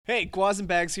Hey, Guaz and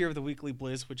Bags here with the Weekly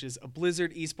Blizz, which is a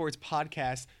Blizzard esports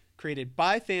podcast created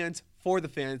by fans for the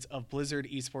fans of Blizzard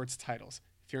esports titles.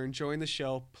 If you're enjoying the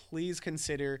show, please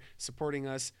consider supporting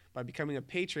us by becoming a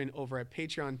patron over at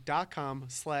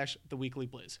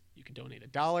patreon.com/theweeklyblizz. You can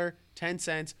donate $1, 10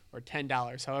 cents, or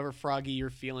 $10, however froggy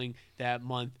you're feeling that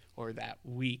month or that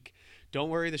week. Don't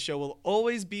worry, the show will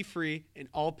always be free, and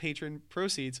all patron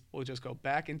proceeds will just go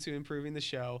back into improving the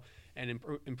show and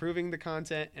improving the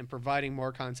content and providing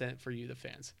more content for you, the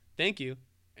fans. Thank you,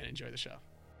 and enjoy the show.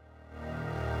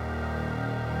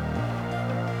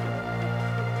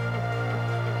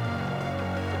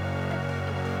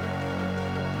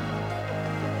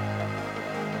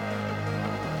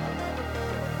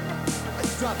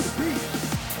 Let's drop the beat.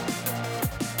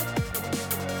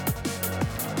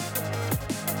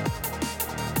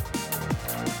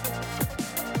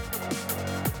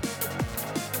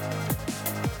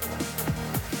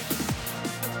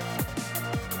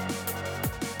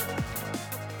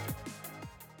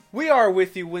 We are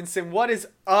with you, Winston. What is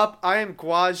up? I am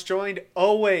Guaz, joined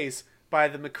always by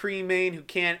the McCree main who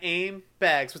can't aim.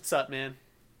 Bags, what's up, man?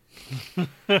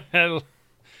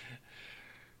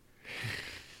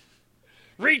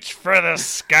 Reach for the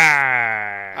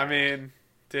sky. I mean,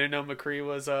 didn't know McCree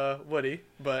was Woody,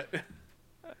 but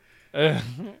I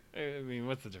mean,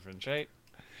 what's the difference, right?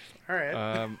 all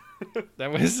right.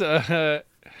 That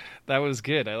was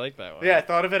good. I like that one. Yeah, I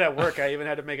thought of it at work. I even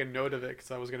had to make a note of it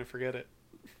because I was going to forget it.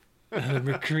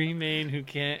 McCree main who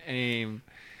can't aim.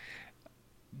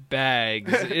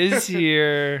 Bags is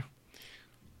here.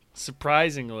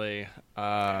 Surprisingly,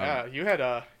 Yeah, you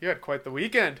had quite the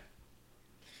weekend.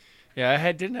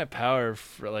 yeah, didn't have power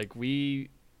for I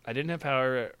didn't have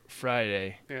power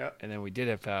Friday, Yeah. and then we did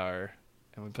have power,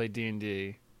 and we played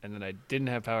D&D, and then I didn't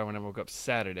have power when I woke up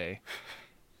Saturday,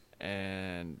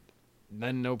 and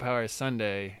then no power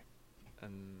Sunday,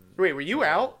 and Wait, were you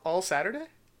out all Saturday?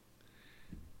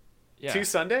 yeah, To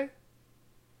Sunday?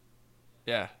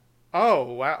 yeah. Oh,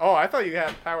 wow. Oh, I thought you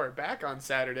had power back on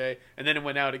Saturday, and then it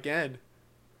went out again.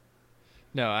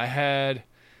 No, I had.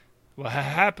 What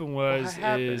happened was What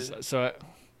happened?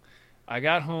 I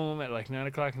got home at like 9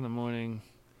 o'clock in the morning,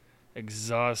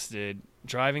 exhausted,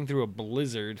 driving through a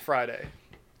blizzard Friday.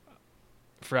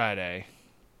 Friday,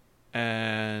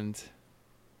 and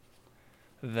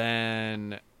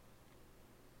then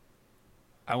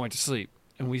I went to sleep,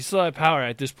 and we still had power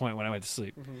at this point when I went to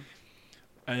sleep,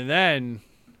 and then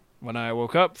when I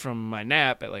woke up from my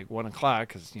nap at like 1 o'clock,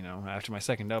 because after my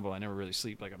second double I never really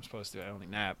sleep like I'm supposed to. I only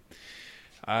nap.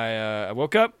 I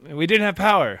woke up and we didn't have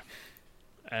power,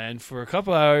 and for a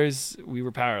couple hours we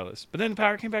were powerless. But then the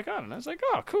power came back on, and I was like,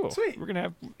 "Oh, cool! Sweet. We're gonna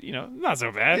have not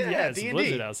so bad. Yeah, It's a D&D.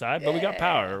 blizzard outside, but we got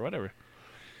power or whatever."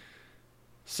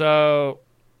 So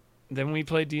then we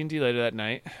played D&D later that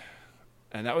night,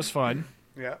 and that was fun.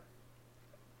 Yeah.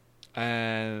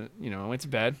 And I went to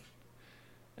bed,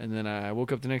 and then I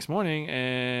woke up the next morning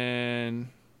and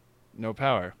no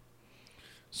power.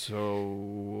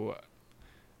 So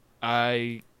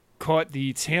I caught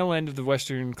the tail end of the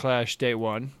Western Clash day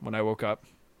one when I woke up.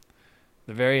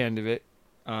 The very end of it.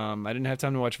 I didn't have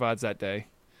time to watch VODs that day.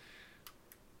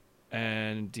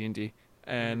 And D&D.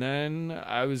 And then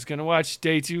I was going to watch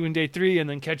day 2 and day 3 and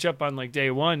then catch up on like day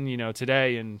 1,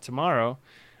 today and tomorrow.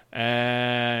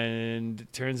 And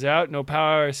it turns out no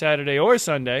power Saturday or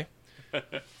Sunday.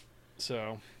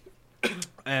 So,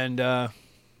 and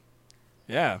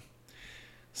yeah.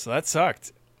 So that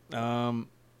sucked.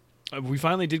 We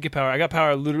finally did get power. I got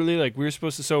power literally like we were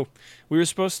supposed to. So we were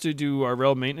supposed to do our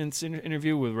rail maintenance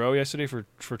interview with Ro yesterday for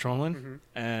Trolling,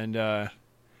 and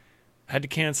had to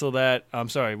cancel that. I'm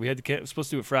sorry, we had to supposed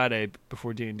to do it Friday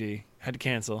before D&D. Had to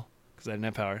cancel because I didn't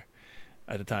have power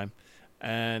at the time,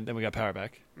 and then we got power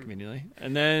back immediately.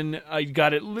 And then I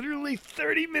got it literally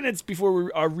 30 minutes before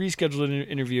our rescheduled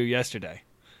interview yesterday.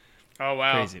 Oh,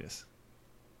 wow. Craziness.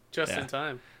 Just Yeah. in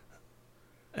time.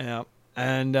 Yeah,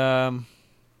 and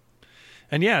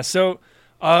yeah, so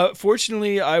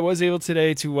fortunately I was able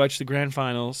today to watch the grand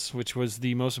finals, which was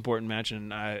the most important match,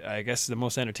 and I guess the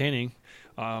most entertaining.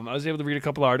 I was able to read a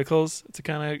couple articles to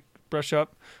kind of brush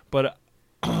up, but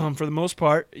for the most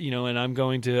part, and I'm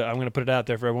going to put it out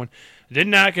there for everyone. I did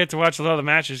not get to watch a lot of the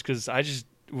matches because I just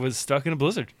was stuck in a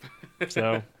blizzard.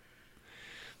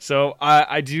 So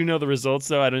I do know the results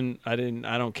though. I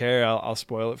don't care. I'll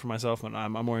spoil it for myself, and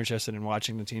I'm more interested in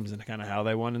watching the teams and kind of how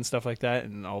they won and stuff like that,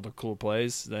 and all the cool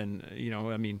plays. Than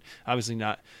I mean, obviously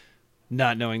not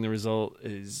knowing the result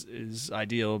is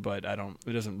ideal, but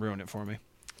it doesn't ruin it for me.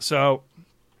 So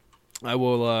I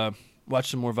will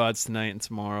watch some more VODs tonight and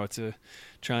tomorrow to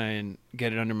try and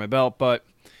get it under my belt. But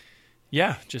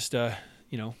yeah, just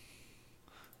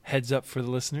heads up for the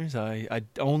listeners, I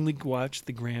only watched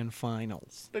the grand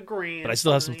finals. The grand. But I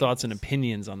still have some thoughts and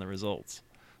opinions on the results.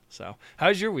 So,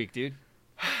 how's your week, dude?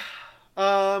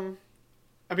 I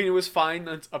mean, it was fine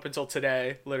up until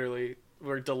today. Literally,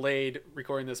 we're delayed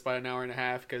recording this by an hour and a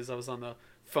half because I was on the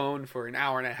phone for an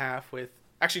hour and a half with,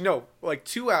 actually no, like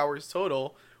 2 hours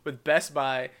total with Best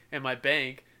Buy and my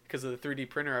bank because of the 3D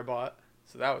printer I bought.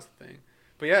 So that was the thing.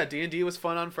 But yeah, D&D was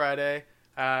fun on Friday.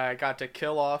 I got to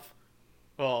kill off,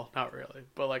 well, not really,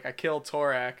 but like I killed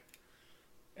Torak,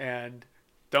 and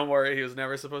don't worry, he was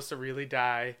never supposed to really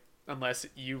die unless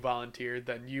you volunteered.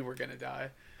 Then you were gonna die.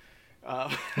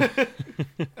 I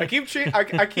keep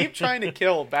trying to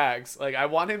kill Bags. Like I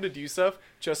want him to do stuff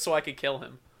just so I could kill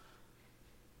him,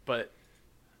 but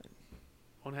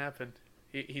won't happen.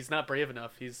 He's not brave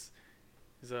enough. He's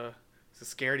a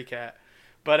scaredy cat.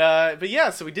 But yeah,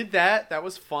 so we did that. That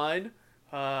was fun.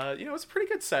 It was a pretty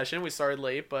good session. We started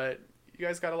late, but you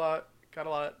guys got a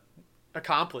lot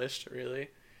accomplished, really.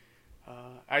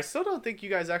 I still don't think you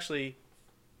guys actually,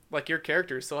 like, your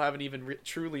characters still haven't even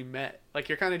truly met. Like,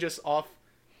 you're kind of just off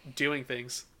doing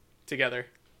things together.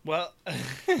 Well,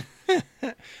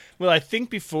 I think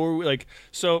before, like,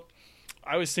 so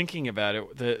I was thinking about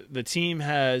it. The team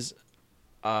has,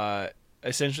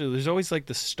 essentially, there's always, like,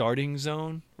 the starting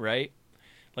zone, right?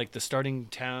 Like the starting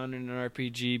town in an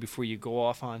RPG before you go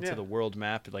off onto the world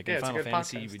map. Like in Final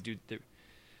Fantasy, you would do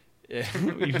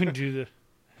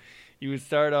you would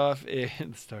start off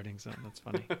in the starting zone. That's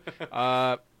funny.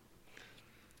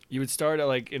 You would start at,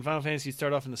 like, in Final Fantasy, you'd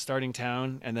start off in the starting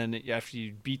town, and then after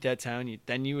you beat that town,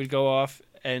 then you would go off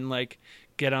and, like,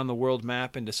 get on the world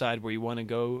map and decide where you want to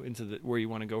go where you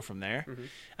want to go from there. Mm-hmm.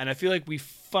 And I feel like we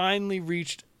finally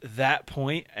reached that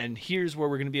point, and here's where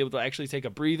we're going to be able to actually take a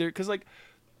breather, because, like,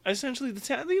 essentially the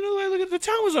town, the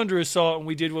town was under assault, and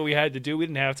we did what we had to do. We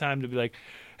didn't have time to be like,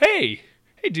 hey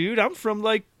dude, I'm from,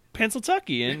 like,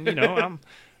 Pennsylvania, and I'm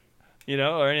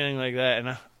or anything like that,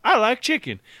 and I like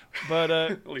chicken, but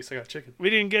at least I got chicken. We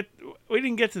didn't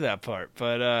get to that part,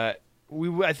 but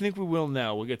I think we will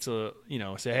now. We'll get to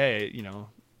say, hey,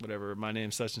 whatever, my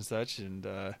name's such and such, and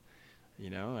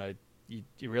you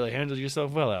really handled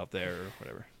yourself well out there, or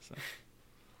whatever. So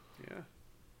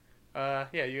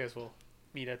yeah, you guys will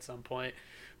meet at some point.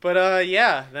 But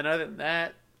then other than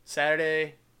that,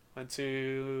 Saturday went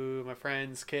to my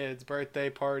friend's kid's birthday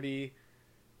party.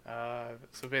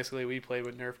 So basically we played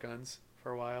with Nerf guns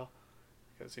for a while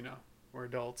because we're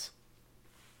adults.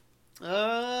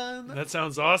 That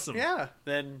sounds awesome. Yeah.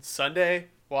 Then Sunday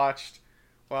watched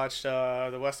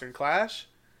the Western Clash,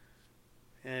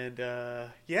 and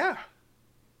that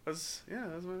was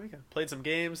my weekend. Played some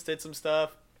games, did some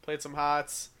stuff, played some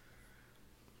HOTS.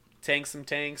 Tank some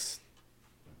tanks,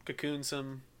 cocoon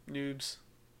some noobs,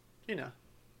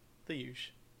 the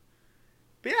usual.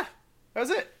 But yeah, that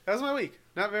was it. That was my week.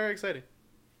 Not very exciting.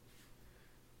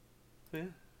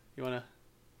 Yeah,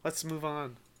 let's move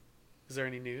on. Is there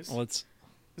any news? Is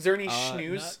there any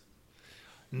schnews?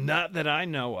 Not that I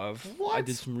know of. What? I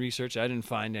did some research. I didn't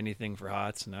find anything for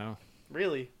HOTS, no.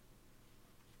 Really?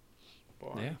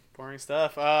 Boring. Yeah. Boring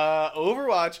stuff.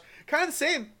 Overwatch, kind of the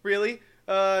same, really.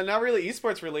 Not really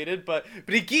esports related, but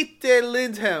Brigitte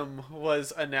Lindholm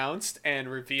was announced and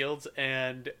revealed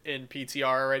and in PTR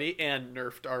already and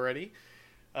nerfed already.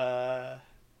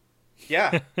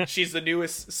 Yeah, she's the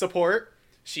newest support.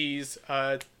 She's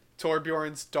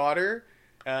Torbjorn's daughter.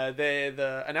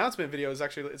 The announcement video is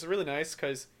it's really nice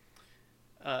because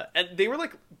and they were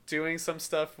like doing some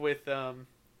stuff with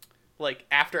like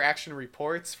after action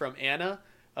reports from Anna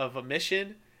of a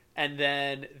mission. And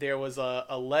then there was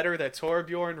a letter that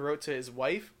Torbjorn wrote to his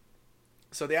wife.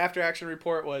 So the after-action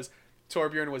report was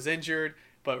Torbjorn was injured,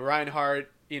 but Reinhardt,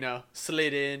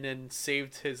 slid in and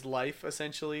saved his life,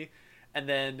 essentially. And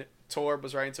then Torb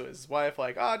was writing to his wife,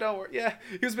 like, oh, don't worry. Yeah,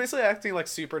 he was basically acting, like,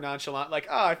 super nonchalant.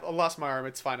 Like, I lost my arm.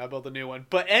 It's fine. I'll build a new one.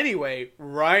 But anyway,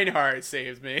 Reinhardt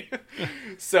saved me.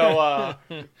 So,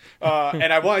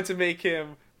 and I wanted to make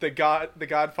him the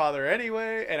godfather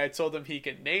anyway, and I told him he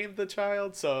could name the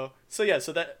child. So that's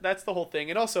the whole thing.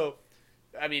 And also,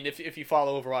 I mean, if you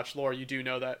follow Overwatch lore, you do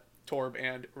know that Torb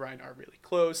and Reinhardt are really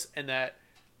close, and that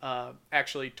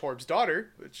actually Torb's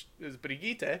daughter, which is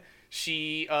Brigitte,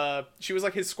 she was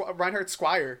like his Reinhardt's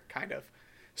squire, kind of.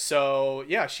 So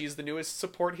yeah, she's the newest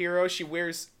support hero. She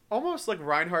wears almost like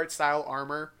Reinhardt style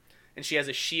armor, and she has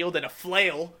a shield and a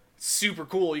flail. Super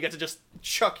cool. You get to just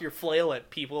chuck your flail at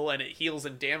people and it heals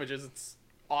and damages. It's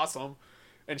awesome.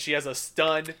 And she has a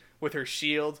stun with her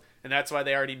shield, and that's why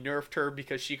they already nerfed her,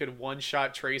 because she could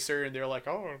one-shot Tracer, and they're like,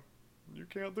 oh, you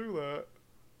can't do that.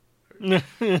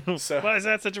 So, Why is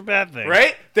that such a bad thing?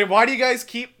 right? Then why do you guys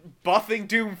keep buffing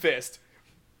Doomfist?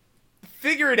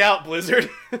 Figure it out, Blizzard.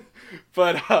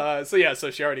 But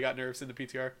so she already got nerfs in the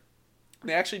PTR.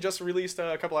 They actually just released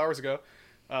a couple hours ago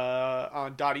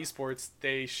on .esports.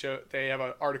 They have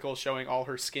an article showing all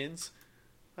her skins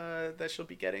that she'll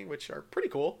be getting, which are pretty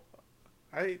cool.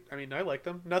 I mean, I like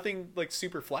them. Nothing like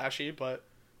super flashy, but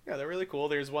yeah, they're really cool.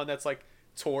 There's one that's like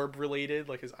Torb related,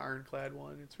 like his Ironclad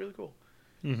one. It's really cool.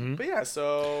 Mm-hmm. But yeah,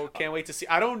 so can't wait to see.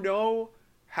 I don't know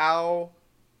how.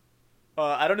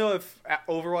 I don't know if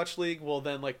Overwatch League will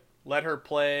then like let her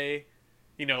play,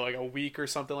 like a week or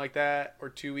something like that, or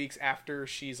 2 weeks after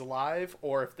she's alive,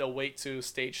 or if they'll wait to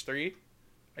stage 3.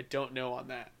 I don't know on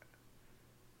that.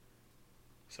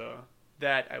 So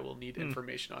that I will need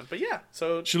information on. But yeah,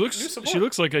 so She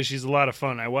looks like she's a lot of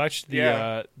fun. I watched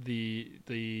the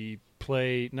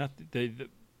play, not the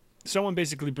someone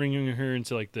basically bringing her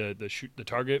into like the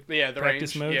target the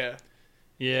practice range mode.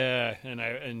 Yeah,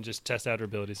 and just test out her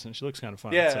abilities, and she looks kind of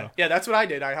fun. Yeah, so. yeah, that's what I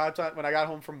did. I hopped on when I got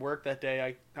home from work that day.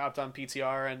 I hopped on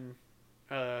PTR and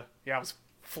I was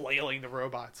flailing the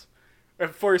robots.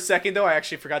 For a second though, I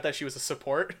actually forgot that she was a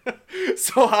support.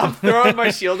 So I'm throwing my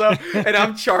shield up and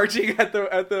I'm charging at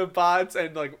the bots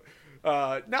and like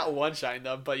not one-shotting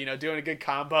them, but doing a good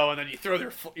combo, and then you throw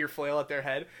your flail at their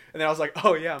head, and then I was like,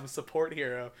 oh yeah, I'm a support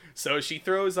hero. So she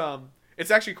throws it's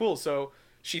actually cool. So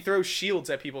she throws shields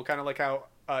at people, kind of like how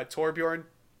Torbjorn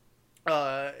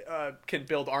can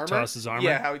build armor. Tosses armor.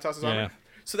 Yeah, how he tosses armor.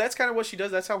 So that's kind of what she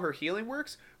does. That's how her healing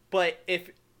works. But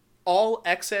if all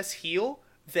excess heal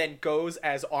then goes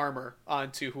as armor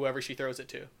onto whoever she throws it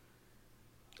to.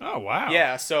 Oh wow.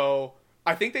 Yeah, so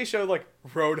I think they showed like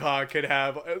Roadhog could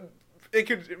have it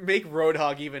could make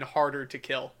Roadhog even harder to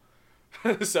kill.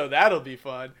 So that'll be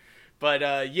fun.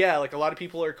 But yeah, like a lot of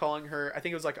people are calling her, I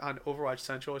think it was like on Overwatch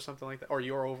Central or something like that, or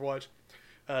Your Overwatch.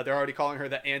 They're already calling her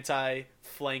the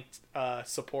anti-flanked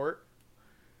support.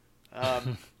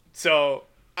 So,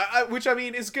 which I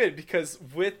mean is good, because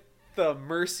with the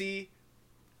Mercy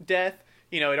death,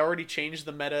 it already changed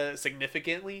the meta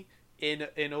significantly in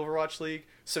Overwatch League.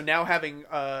 So now having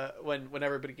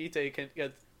whenever Brigitte can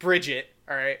get Bridget,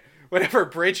 all right, whenever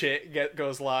Bridget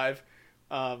goes live,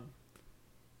 like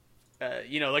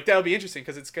that'll be interesting,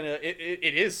 because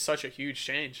it is such a huge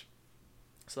change.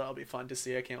 So that'll be fun to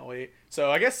see. I can't wait. So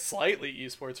I guess slightly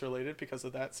esports related because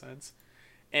of that sense.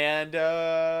 And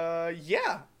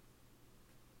yeah,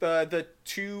 the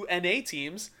two NA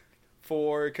teams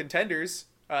for contenders,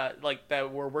 like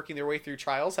that were working their way through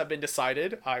trials, have been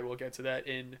decided. I will get to that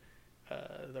in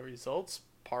the results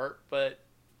part. But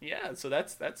yeah, so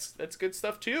that's good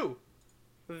stuff too.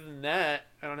 Other than that,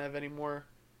 I don't have any more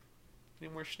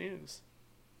snooze.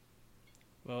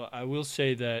 Well, I will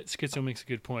say that Schizo makes a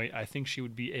good point. I think she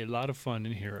would be a lot of fun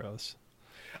in Heroes.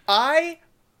 I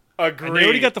agree. And they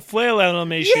already got the flail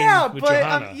animation with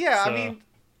Johanna. I mean,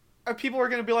 people are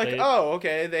going to be like, oh,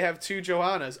 okay, they have two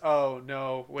Johannas. Oh,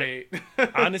 no, wait.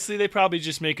 Honestly, they'd probably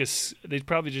just make a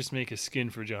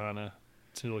skin for Johanna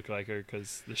to look like her,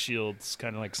 because the shield's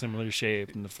kind of like similar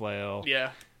shape and the flail. Yeah.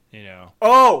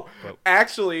 Oh,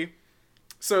 actually...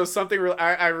 So something real.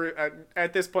 I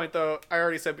at this point though, I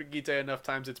already said Brigitte enough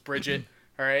times. It's Bridget.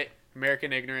 All right,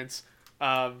 American ignorance.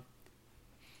 One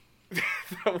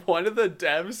of the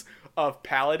devs of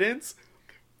Paladins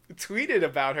tweeted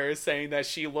about her, saying that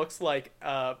she looks like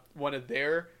one of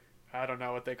their, I don't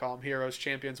know what they call them, heroes,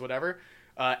 champions, whatever.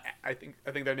 I think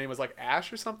their name was like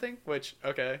Ash or something. Which,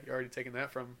 okay, you're already taking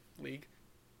that from League.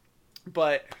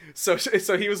 But so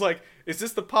he was like, "Is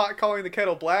this the pot calling the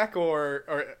kettle black,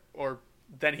 or?"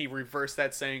 Then he reversed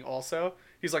that saying also.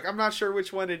 He's like, I'm not sure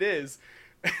which one it is.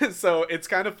 So it's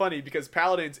kind of funny, because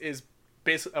Paladins is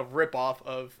basically a ripoff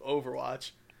of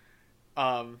Overwatch.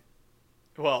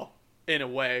 Well, in a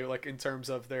way, like in terms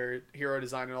of their hero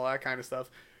design and all that kind of stuff.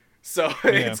 So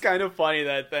It's kind of funny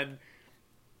that then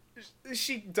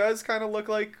she does kind of look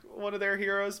like one of their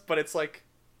heroes, but it's like,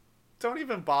 don't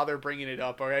even bother bringing it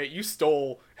up, all right? You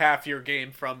stole half your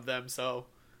game from them, so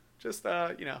just,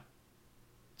 just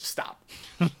stop.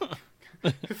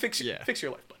 Fix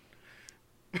your life, bud.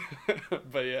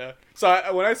 But yeah.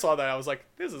 So when I saw that, I was like,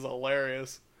 this is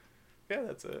hilarious. Yeah,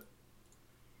 that's it.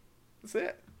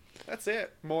 That's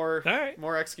it. More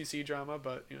XQC drama,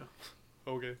 but,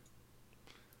 okay.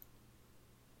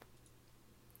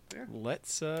 Yeah.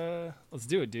 Let's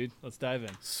do it, dude. Let's dive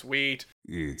in. Sweet.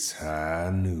 It's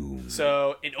high noon.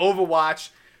 So in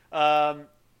Overwatch,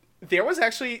 there was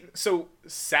actually, so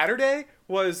Saturday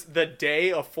was the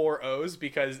day of 4-0s,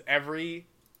 because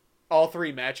all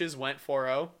three matches went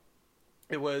 4-0.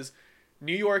 It was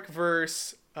New York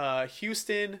versus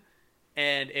Houston,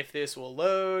 And if this will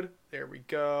load, there we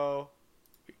go.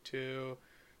 Week 2.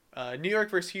 New York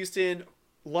versus Houston,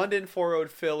 London 4-0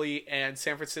 Philly, and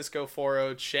San Francisco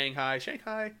 4-0 Shanghai.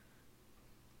 Shanghai,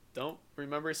 don't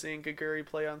remember seeing Gaguri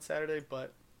play on Saturday,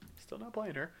 but still not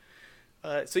playing her.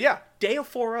 So yeah, day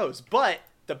of 4-0s. But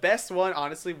the best one,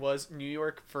 honestly, was New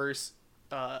York versus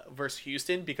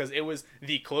Houston, because it was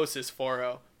the closest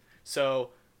 4-0. So,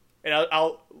 and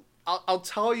I'll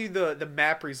tell you the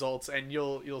map results, and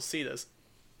you'll see this.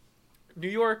 New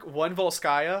York won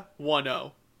Volskaya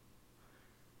 1-0.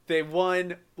 They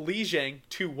won Lijiang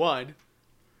 2-1.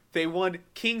 They won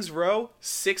Kings Row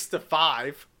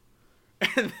 6-5,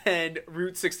 and then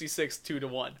Route 66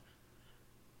 2-1.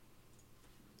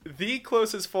 The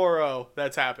closest 4-0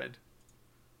 that's happened.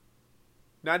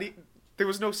 There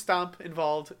was no stomp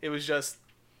involved. It was just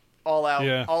all out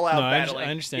battling.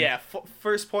 I understand. Yeah,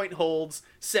 first point holds,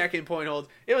 second point holds.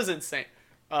 It was insane.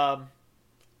 I'll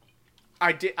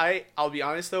be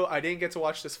honest though, I didn't get to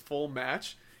watch this full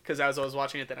match because as I was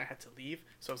watching it, then I had to leave.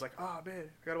 So I was like, oh man,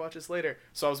 I gotta watch this later.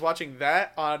 So I was watching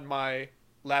that on my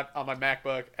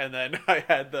MacBook, and then I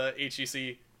had the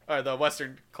HEC or the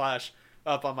Western Clash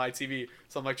up on my TV.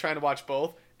 So I'm like trying to watch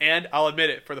both, and I'll admit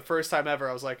it, for the first time ever,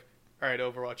 I was like, all right,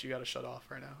 Overwatch, you gotta shut off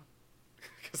right now.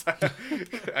 Because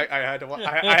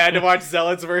I had to watch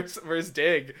Zealots versus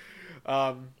Dig.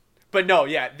 But no,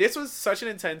 yeah, this was such an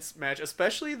intense match,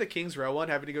 especially the Kings Row one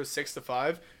having to go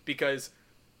 6-5 because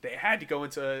they had to go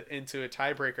into a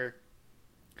tiebreaker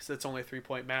because it's only a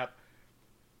 3-point map.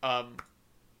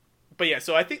 But yeah,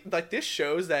 so I think like this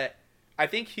shows that I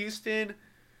think Houston,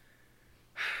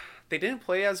 they didn't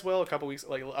play as well a couple weeks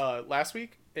last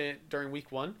week during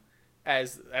week 1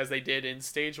 as they did in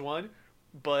stage 1,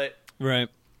 but right.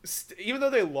 Even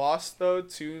though they lost though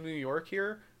to New York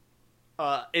here,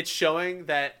 it's showing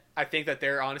that I think that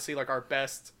they're honestly like our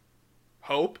best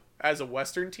hope as a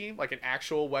Western team, like an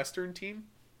actual Western team.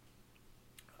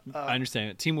 I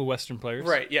understand it. Team with Western players.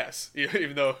 Right, yes.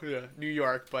 Even though New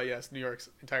York, but yes, New York's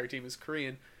entire team is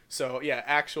Korean. So yeah,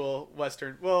 actual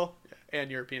Western,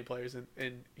 and European players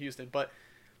in Houston. But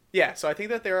yeah, so I think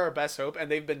that they're our best hope,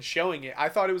 and they've been showing it. I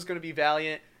thought it was going to be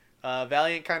Valiant.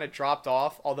 Valiant kind of dropped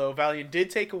off, although Valiant did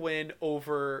take a win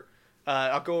over...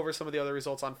 I'll go over some of the other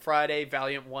results on Friday.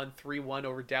 Valiant won 3-1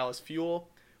 over Dallas Fuel,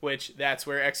 which that's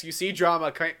where XQC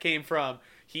drama came from.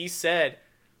 He said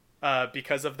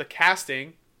because of the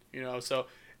casting, so...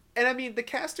 And I mean, the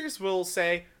casters will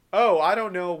say, oh, I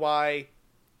don't know why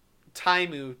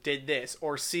Taimu did this,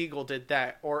 or Siegel did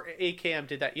that, or AKM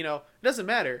did that. It doesn't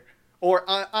matter. Or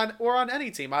on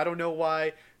any team. I don't know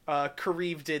why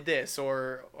Kareev did this,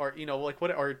 or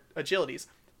Agilities.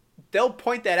 They'll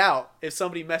point that out if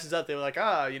somebody messes up. They're like,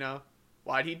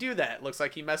 why'd he do that? Looks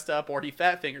like he messed up, or he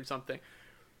fat fingered something.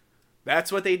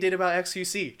 That's what they did about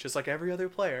XQC, just like every other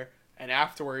player. And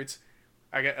afterwards,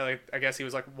 I guess he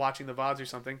was like watching the VODs or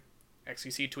something.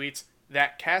 XQC tweets,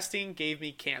 that casting gave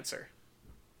me cancer.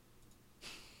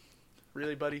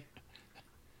 Really, buddy?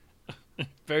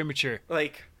 Very mature.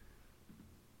 Like,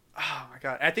 oh my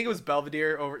god! I think it was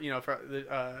Belvedere over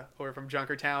from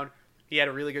Junkertown. He had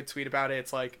a really good tweet about it.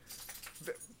 It's like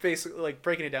basically like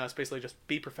breaking it down. It's basically just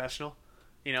be professional,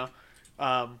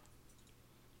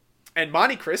 And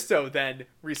Monte Cristo then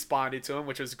responded to him,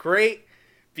 which was great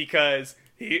because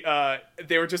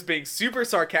they were just being super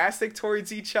sarcastic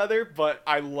towards each other. But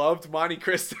I loved Monte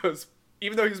Cristo's,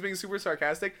 even though he was being super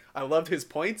sarcastic, I loved his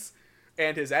points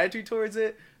and his attitude towards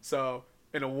it. So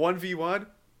in a 1v1,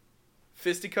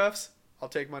 fisticuffs, I'll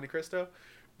take Monte Cristo.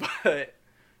 But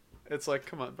it's like,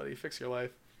 come on, buddy, fix your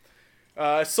life.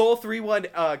 Seoul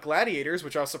 3-1 Gladiators,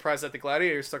 which I was surprised that the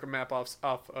Gladiators took a map off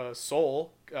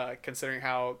Seoul, considering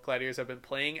how Gladiators have been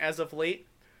playing as of late.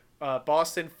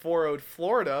 Boston 4-0'd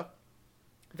Florida.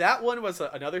 That one was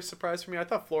another surprise for me. I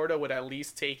thought Florida would at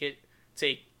least take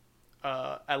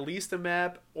at least a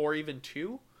map or even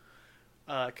 2,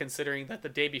 considering that the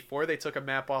day before they took a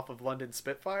map off of London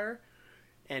Spitfire.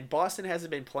 And Boston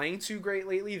hasn't been playing too great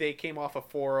lately. They came off a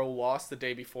 4-0 loss the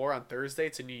day before on Thursday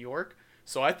to New York.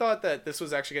 So I thought that this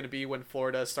was actually going to be when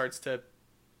Florida starts to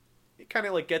kind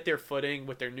of like get their footing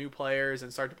with their new players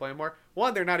and start to play more.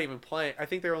 One, they're not even playing. I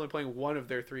think they're only playing one of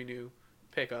their 3 new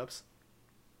pickups.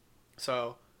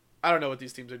 So I don't know what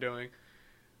these teams are doing.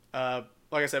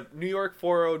 Like I said, New York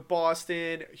 4-0'd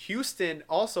Boston. Houston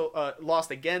also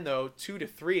lost again, though,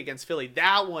 2-3 against Philly.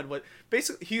 That one was...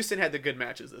 Basically, Houston had the good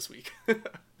matches this week.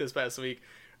 This past week.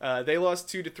 They lost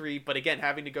 2-3, but again,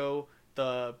 having to go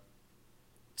to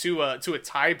a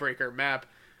tiebreaker map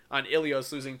on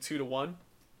Ilios, losing 2-1.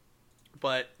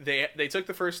 But they took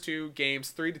the first 2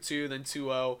 games, 3-2, then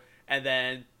 2-0, and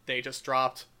then they just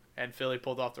dropped and Philly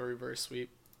pulled off the reverse sweep.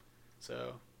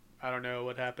 So I don't know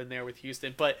what happened there with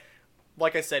Houston, but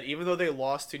like I said, even though they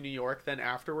lost to New York, then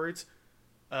afterwards,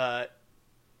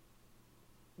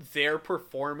 their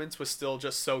performance was still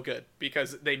just so good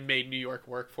because they made New York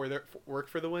work for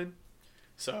the win.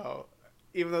 So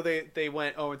even though they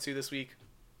went 0-2 this week,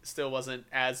 still wasn't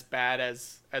as bad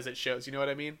as it shows. You know what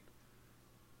I mean?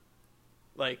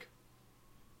 Like,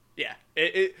 yeah,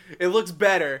 it looks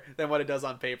better than what it does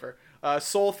on paper.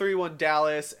 Seoul 3-1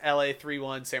 Dallas, LA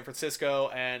 3-1 San Francisco,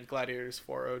 and Gladiators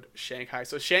 4-0 Shanghai.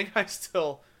 So Shanghai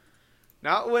still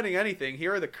not winning anything.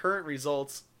 Here are the current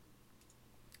results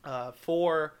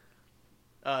for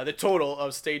the total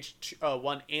of stage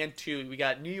 1 and 2. We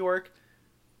got New York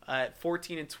at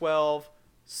 14-12.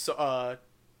 So,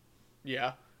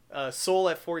 Seoul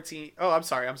at 14. Oh, I'm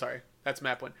sorry. That's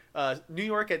map one. New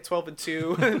York at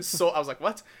 12-2. Seoul, I was like,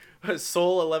 what?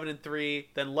 Seoul 11-3.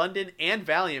 Then London and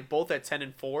Valiant both at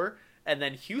 10-4. And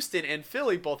then Houston and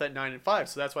Philly both at 9-5.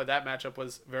 So that's why that matchup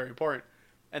was very important.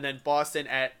 And then Boston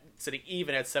sitting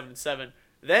even at 7-7.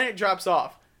 Then it drops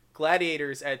off.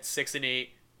 Gladiators at 6-8.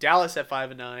 Dallas at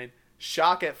 5-9.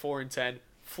 Shock at 4-10.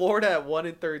 Florida at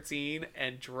 1-13.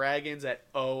 And Dragons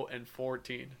at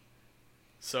 0-14.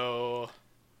 So,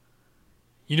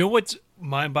 you know what's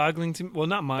mind-boggling to me? Well,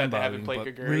 not that they mind-boggling, haven't played but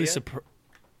Gagaria really yet?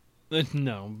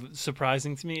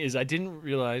 surprising to me is I didn't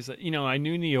realize that. I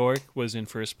knew New York was in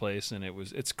first place, and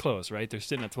it's close, right? They're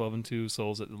sitting at 12-2,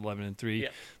 Seoul's at 11-3, Yeah.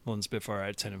 London Spitfire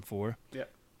at 10-4. Yeah.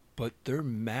 But their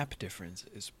map difference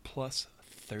is plus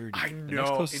 30. I The next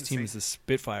know, closest team insane. is the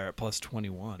Spitfire at plus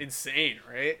 21. Insane,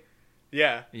 right?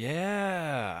 Yeah.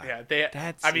 Yeah. Yeah,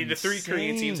 That's the three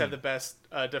Korean teams insane. have the best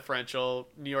differential.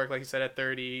 New York, like you said, at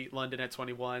 30, London at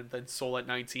 21, then Seoul at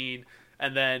 19,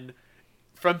 and then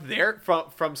from there,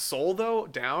 from Seoul though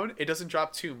down, it doesn't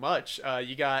drop too much.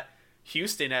 You got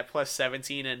Houston at plus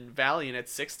 17 and Valiant at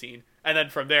 16, and then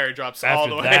from there it drops all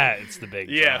the After way. that, it's the big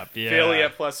drop. Yeah. Philly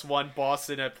at plus 1,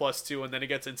 Boston at plus 2, and then it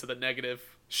gets into the negative.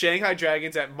 Shanghai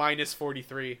Dragons at minus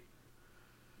 43.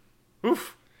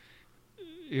 Oof.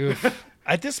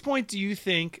 At this point, do you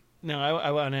think? No,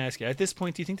 I want to ask you. At this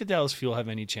point, do you think the Dallas Fuel have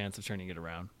any chance of turning it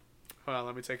around? Hold on,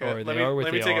 let me take Or a they are what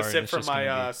let me they take are, a and sip it's from just gonna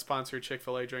my be- sponsored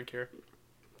Chick-fil-A drink here.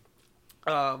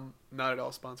 Not at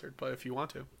all sponsored, but if you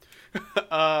want to.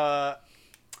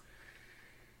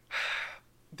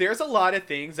 There's a lot of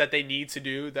things that they need to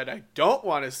do that I don't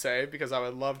want to say because I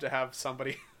would love to have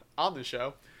somebody on the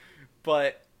show.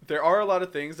 But there are a lot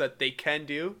of things that they can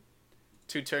do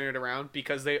to turn it around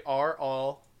because they are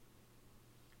all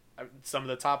some of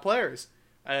the top players.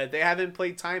 They haven't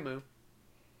played Taimu.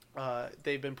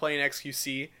 They've been playing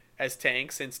XQC as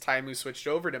tank since Taimu switched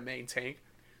over to main tank.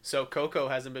 So Coco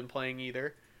hasn't been playing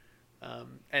either. So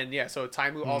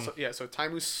Taimu so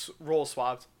Taimu role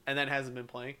swapped and then hasn't been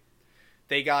playing.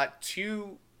 They got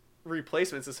 2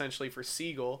 replacements essentially for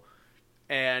Seagull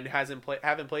and haven't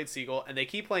played Seagull, and they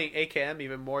keep playing AKM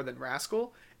even more than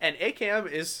Rascal. And AKM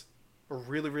is a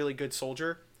really, really good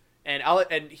soldier.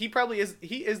 And he probably is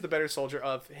the better soldier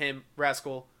of him,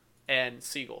 Rascal, and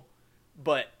Seagull.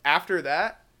 But after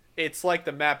that, it's like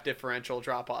the map differential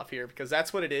drop off here because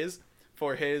that's what it is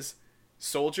for his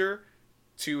soldier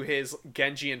to his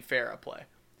Genji and Pharah play.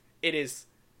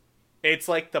 It's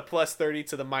like the plus 30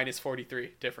 to the minus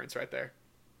 43 difference right there.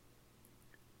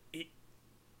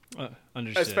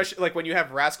 Understood. Especially like when you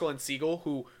have Rascal and Seagull,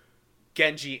 who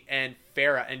Genji and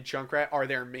Pharah and Junkrat are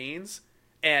their mains,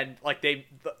 and like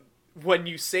when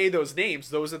you say those names,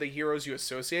 those are the heroes you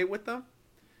associate with them.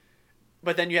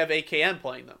 But then you have AKM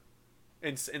playing them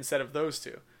instead of those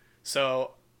two.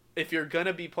 So if you're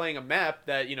gonna be playing a map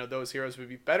that those heroes would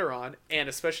be better on, and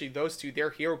especially those two, their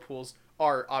hero pools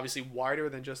are obviously wider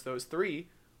than just those 3,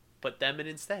 put them in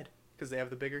instead because they have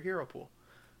the bigger hero pool.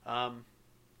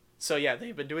 So yeah,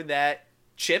 they've been doing that.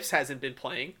 Chips hasn't been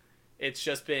playing. It's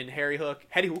just been Hetty Hook,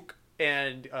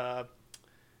 and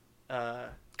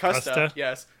Custa.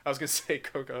 Yes, I was gonna say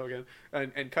Coco again,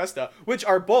 and Custa, which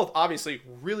are both obviously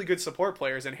really good support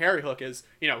players. And Harry Hook is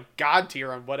god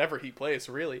tier on whatever he plays,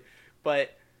 really.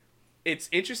 But it's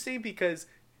interesting because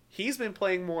he's been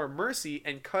playing more Mercy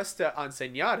and Custa on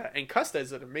Zenyatta, and Custa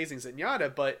is an amazing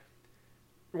Zenyatta. But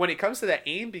when it comes to that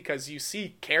aim, because you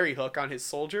see Carry Hook on his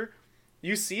soldier,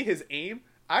 you see his aim.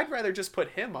 I'd rather just put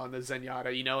him on the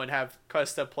Zenyatta, and have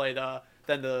Custa play the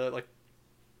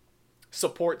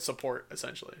support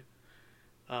essentially.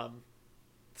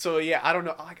 So yeah, I don't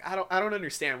know. Like I don't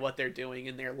understand what they're doing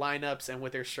in their lineups and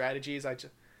with their strategies. I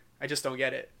just don't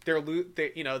get it.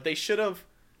 They should have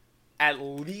at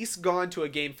least gone to a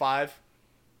game 5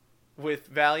 with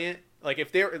Valiant. Like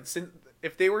if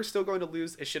they were still going to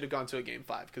lose, it should have gone to a game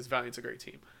 5 because Valiant's a great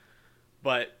team.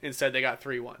 but instead they got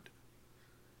 3-1.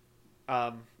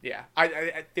 Yeah,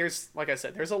 there's, like I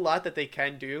said, there's a lot that they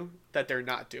can do that they're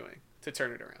not doing to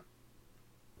turn it around.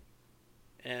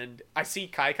 And I see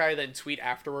Kai then tweet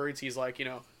afterwards. He's like,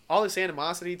 all this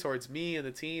animosity towards me and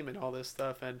the team and all this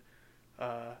stuff, and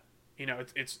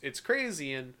it's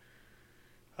crazy, and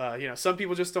some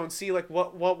people just don't see like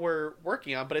what we're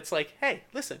working on. But it's like, hey,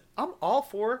 listen, I'm all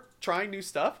for trying new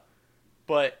stuff,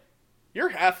 but you're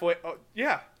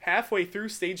halfway through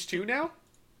stage 2 now.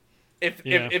 If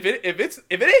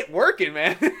it ain't working,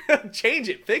 man, change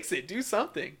it, fix it, do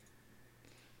something.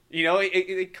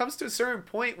 It comes to a certain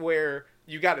point where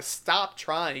you got to stop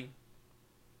trying.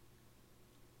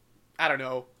 I don't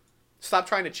know, stop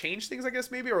trying to change things, I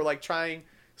guess, maybe, or like trying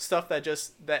stuff that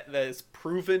is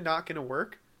proven not going to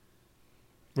work.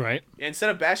 Right.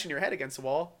 Instead of bashing your head against the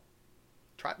wall,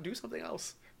 try to do something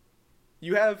else.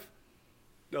 You have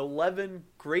 11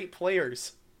 great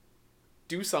players.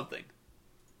 Do something.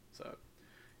 So,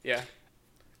 yeah.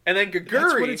 And then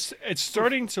Gaguri. It's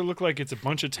starting to look like it's a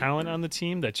bunch of talent on the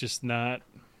team that's just not.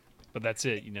 But that's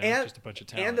it, just a bunch of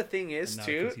talent. And the thing is,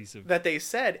 too, that they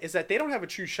said is that they don't have a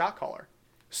true shot caller.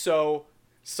 So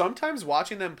sometimes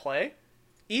watching them play,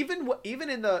 even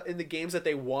in the games that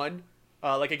they won,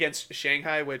 like against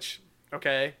Shanghai, which,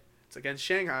 okay, it's against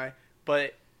Shanghai,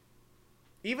 but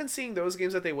even seeing those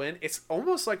games that they win, it's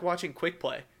almost like watching quick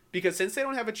play. Because since they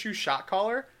don't have a true shot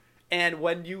caller, and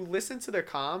when you listen to their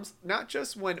comms, not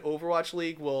just when Overwatch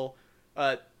League will,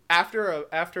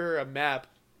 after a map,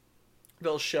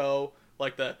 they'll show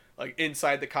like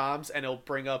inside the comms, and it'll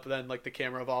bring up then like the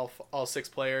camera of all 6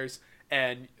 players,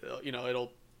 and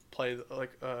it'll play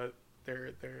like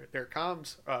their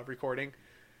comms recording.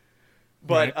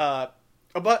 But right.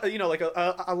 But like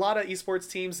a lot of esports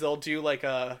teams, they'll do like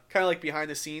kind of like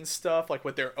behind the scenes stuff, like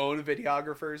with their own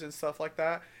videographers and stuff like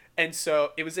that. And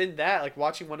so it was in that, like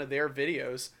watching one of their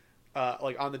videos,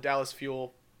 like on the Dallas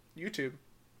Fuel YouTube,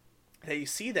 that you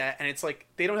see that, and it's like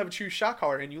they don't have a true shot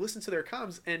caller, and you listen to their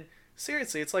comms, and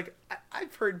seriously, it's like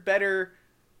I've heard better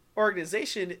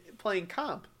organization playing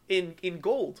comp in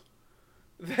gold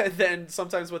than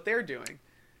sometimes what they're doing.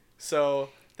 So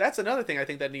that's another thing I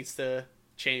think that needs to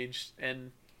change.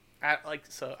 And I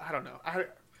don't know.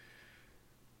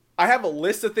 I have a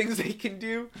list of things they can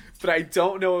do, but I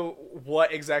don't know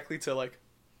what exactly to like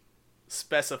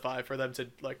specify for them to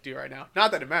like do right now.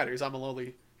 Not that it matters. I'm a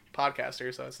lowly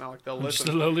podcaster, so it's not like they'll listen.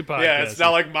 Just a lowly podcaster. Yeah, it's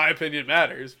not like my opinion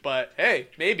matters, but hey,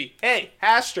 maybe. Hey,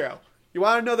 Astro, you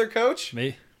want another coach?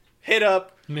 Me? Hit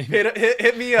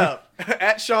me up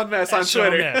at Sean Mess on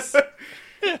Twitter.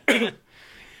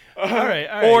 All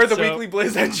right. Or the Weekly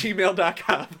Blizz at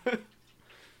gmail.com.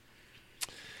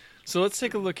 So let's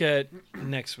take a look at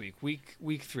next week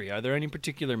 3. Are there any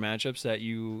particular matchups that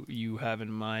you have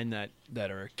in mind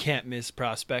that are can't miss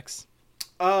prospects?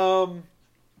 Well,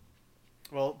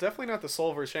 definitely not the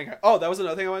Seoul versus Shanghai. Oh, that was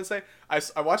another thing I want to say.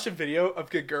 I watched a video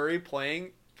of Gaguri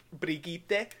playing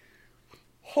Brigitte.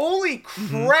 Holy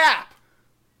crap!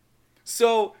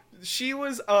 So she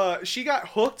got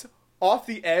hooked off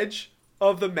the edge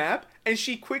of the map, and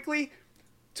she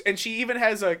even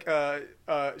has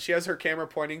she has her camera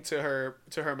pointing to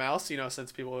her mouse,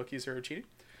 since people accuse her of cheating.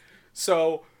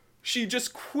 So she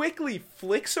just quickly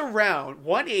flicks around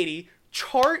 180,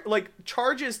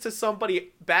 charges to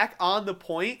somebody back on the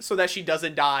point so that she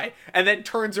doesn't die, and then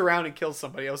turns around and kills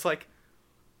somebody. I was like,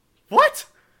 what?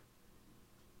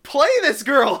 Play this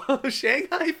girl.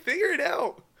 Shanghai, figure it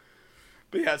out.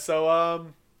 But yeah, so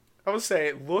I would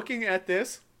say, looking at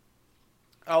this,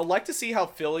 I would like to see how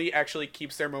Philly actually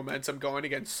keeps their momentum going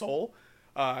against Seoul.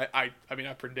 I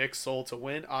predict Seoul to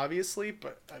win, obviously,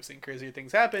 but I've seen crazier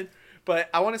things happen. But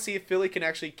I want to see if Philly can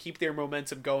actually keep their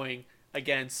momentum going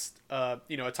against a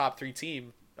top 3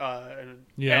 team, and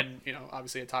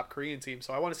obviously a top Korean team.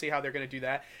 So I want to see how they're going to do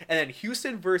that. And then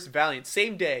Houston versus Valiant,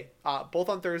 same day, both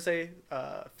on Thursday.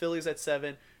 Philly's at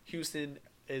 7, Houston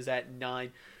is at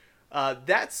 9.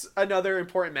 That's another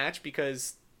important match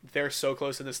because they're so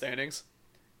close in the standings.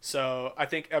 So I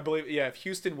believe if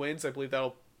Houston wins, I believe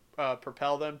that'll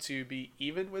propel them to be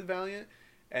even with Valiant,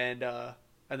 and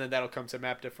then that'll come to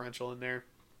map differential in there.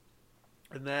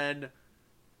 And then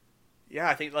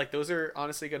I think like those are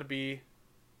honestly going to be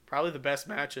probably the best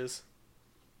matches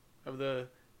of the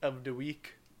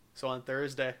week. So on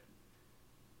Thursday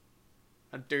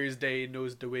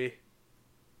knows the way.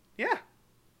 Yeah,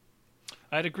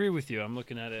 I'd agree with you. I'm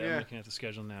looking at it. Yeah. I'm looking at the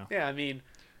schedule now. Yeah, I mean,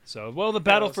 so we got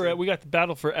the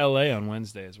battle for LA on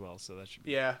Wednesday as well, so that should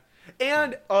be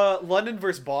and London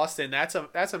versus Boston. That's a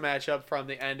matchup from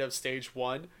the end of stage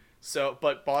 1. So,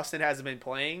 but Boston hasn't been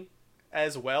playing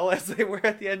as well as they were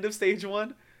at the end of stage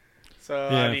 1. So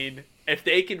Yeah. I mean, if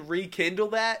they can rekindle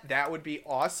that, that would be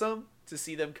awesome to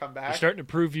see them come They're back. starting to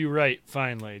prove you right.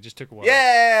 Finally, it just took a while.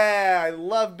 Yeah, I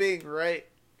love being right.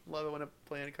 Love it when a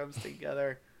plan comes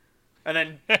together. And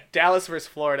then Dallas versus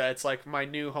Florida, it's like my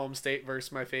new home state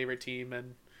versus my favorite team,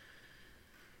 and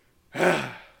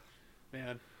man,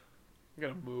 I'm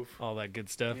gonna move. All that good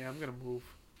stuff. Yeah, I'm gonna move.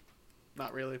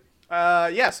 Not really.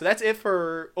 Yeah, so that's it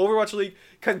for Overwatch League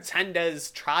Contenders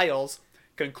trials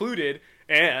concluded,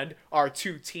 and our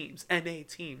two teams, NA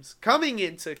teams, coming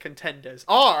into Contenders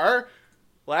are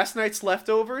Last Night's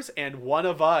Leftovers and One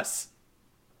of Us.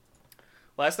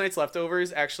 Last Night's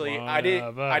Leftovers, actually, I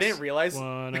didn't realize.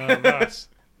 One of us.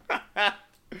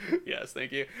 Yes,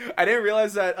 thank you. I didn't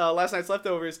realize that Last Night's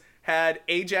Leftovers had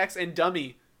Ajax and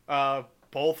Dummy,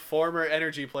 both former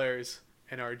Energy players,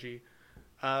 NRG.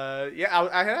 Yeah,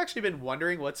 I had actually been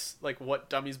wondering what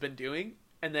Dummy's been doing,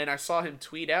 and then I saw him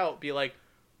tweet out, be like,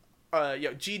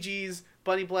 GG's,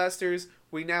 Bunny Blasters,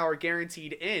 we now are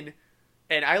guaranteed in,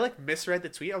 and I misread the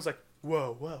tweet. I was like,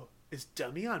 whoa, is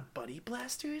Dummy on Bunny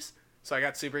Blasters? So I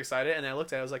got super excited, and then I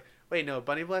looked at it, I was like, wait, no,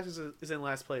 Bunny Blasters is in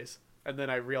last place. And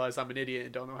then I realized I'm an idiot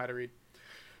and don't know how to read.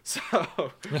 So,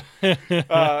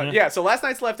 yeah, so Last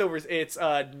Night's Leftovers, it's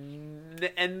Enlayer,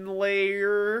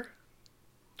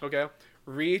 okay,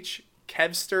 Reach,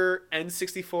 Kevster,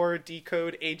 N64,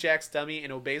 Decode, Ajax, Dummy,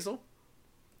 and Obazel.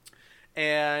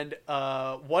 And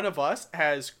One of Us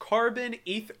has Carbon,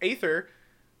 Aether,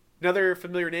 another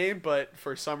familiar name, but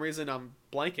for some reason I'm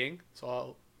blanking, so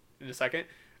I'll in a second.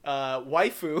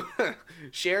 Waifu,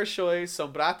 Cher Shoy,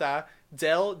 Sombrata,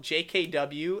 Dell,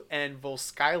 JKW, and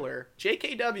Volskyler.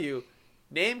 JKW,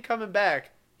 name coming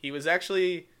back. He was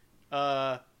actually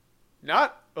there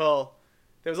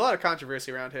was a lot of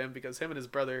controversy around him because him and his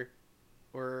brother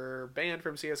were banned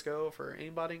from CSGO for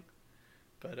aimbotting.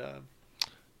 But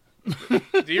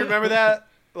do you remember that?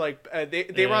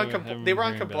 They were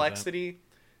on Complexity,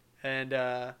 and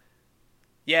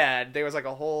yeah, there was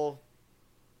a whole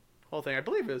thing. I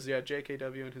believe it was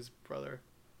JKW and his brother.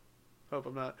 Hope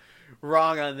I'm not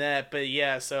wrong on that, but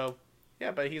yeah. So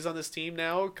yeah, but he's on this team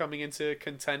now, coming into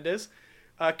Contenders.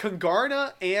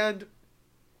 Kungarna and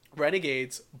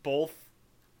Renegades both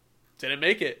didn't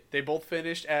make it. They both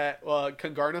finished at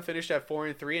Kungarna finished at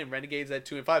 4-3 and Renegades at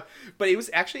 2-5. But it was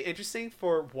actually interesting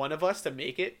for One of Us to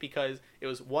make it because it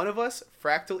was One of Us,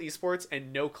 Fractal Esports,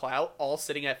 and No Clout all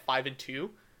sitting at 5-2.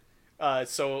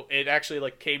 So it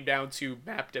actually came down to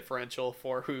map differential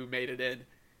for who made it in,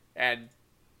 and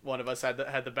One of Us had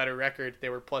the better record. They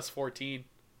were plus 14,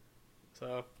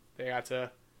 so they got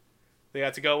to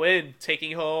go in,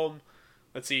 taking home.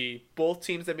 Let's see, both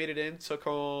teams that made it in took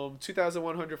home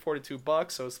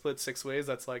 $2,142. So split 6 ways.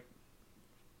 That's I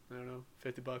don't know,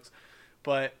 $50.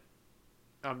 But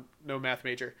I'm no math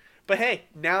major. But hey,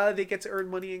 now they get to earn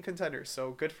money in Contenders,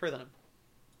 so good for them.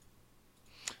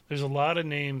 There's a lot of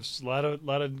names, a lot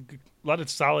of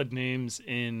solid names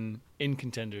in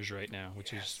Contenders right now,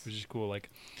 which is cool.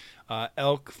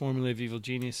 Elk, formerly of Evil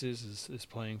Geniuses, is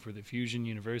playing for the Fusion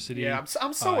University. Yeah,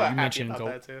 I'm so happy about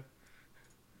that too.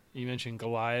 You mentioned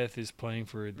Goliath is playing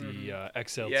for the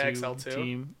XL2, XL2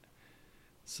 team.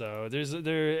 So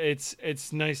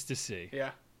it's nice to see. Yeah.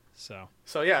 So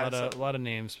yeah, a lot of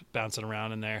names bouncing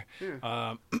around in there.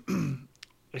 Yeah.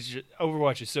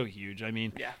 Overwatch is so huge. I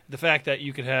mean, yeah. The fact that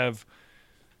you could have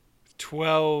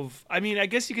 12. I mean, I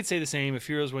guess you could say the same if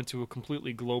Heroes went to a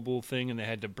completely global thing and they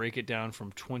had to break it down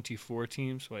from 24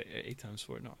 teams. Wait, 8 times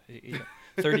 4? No,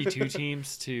 32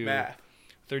 teams to Math.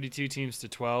 32 teams to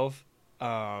 12.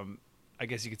 I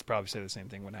guess you could probably say the same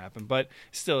thing would happen, but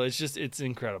still, it's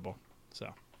incredible. So,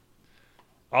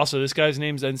 also, this guy's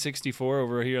name's N64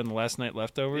 over here on the Last Night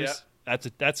Leftovers. Yeah.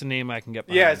 That's a name I can get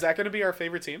behind. Yeah, is that going to be our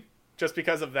favorite team just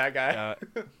because of that guy?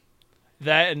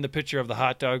 That and the picture of the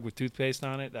hot dog with toothpaste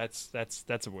on it. That's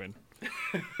a win.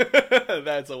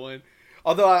 That's a win.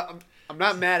 Although I'm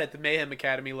not mad at the Mayhem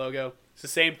Academy logo. It's the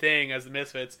same thing as the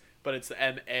Misfits, but it's the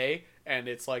MA, and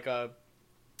it's like a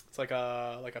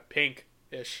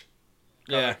pink-ish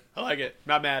color. Yeah. I like it.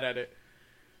 Not mad at it.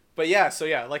 But yeah, so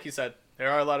yeah, like you said, there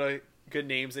are a lot of good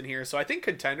names in here. So I think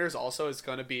Contenders also is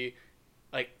going to be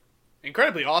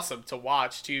incredibly awesome to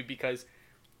watch too, because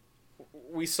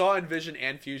we saw Envision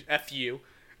and FU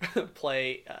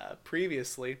play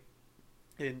previously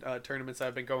in tournaments that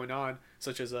have been going on,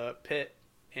 such as Pit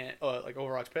and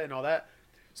Overwatch Pit and all that.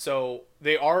 So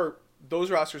those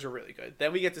rosters are really good.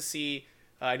 Then we get to see.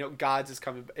 I know Gods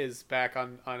is back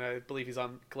on I believe he's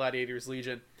on Gladiators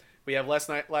Legion. We have last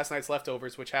night's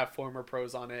Leftovers, which have former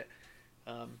pros on it.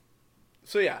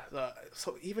 So yeah,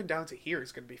 even down to here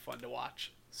is going to be fun to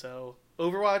watch. So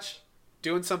Overwatch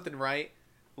doing something right.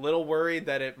 little worried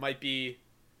that it might be.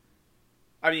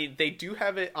 I mean, they do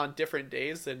have it on different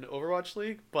days than Overwatch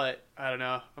League, but I don't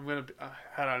know.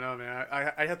 I don't know, man.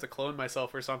 I have to clone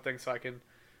myself or something so I can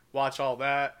watch all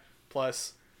that,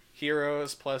 plus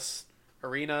Heroes, plus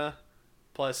Arena,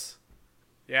 plus,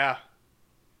 yeah.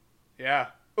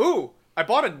 Ooh, I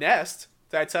bought a Nest,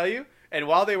 did I tell you? And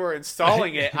while they were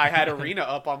installing it, I had Arena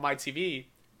up on my TV,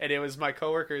 and it was my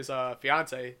coworker's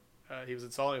fiance. He was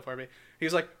installing it for me. He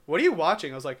was like, "What are you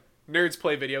watching?" I was like, "Nerds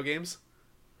play video games."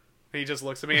 And he just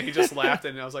looks at me and he just laughed,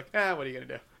 and I was like, what are you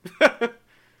gonna do?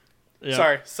 Yeah.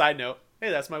 Sorry, side note.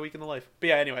 Hey, that's my week in the life. But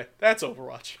yeah, anyway, that's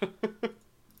Overwatch.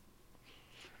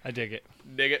 I dig it.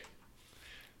 Dig it.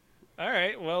 All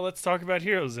right, well, let's talk about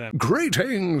Heroes then.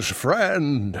 Greetings,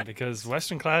 friend. Because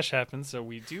Western Clash happened, so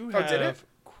we do Oh, did it? have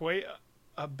quite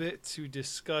a bit to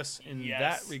discuss in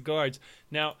Yes. that regards.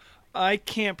 Now, I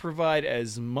can't provide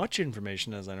as much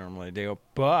information as I normally do,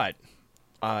 but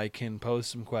I can pose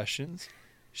some questions,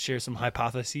 share some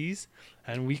hypotheses,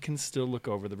 and we can still look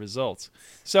over the results.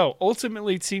 So,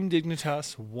 ultimately, Team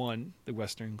Dignitas won the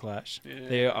Western Clash. Yeah.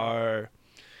 They are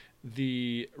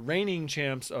the reigning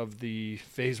champs of the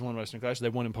Phase 1 Western Clash. They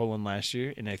won in Poland last year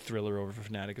in a thriller over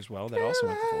Fnatic as well. That also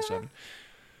went the full 7.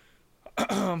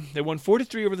 They won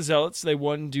 4-3 over the Zealots. They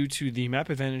won due to the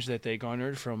map advantage that they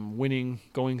garnered from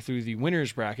going through the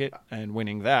winners bracket and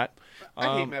winning that.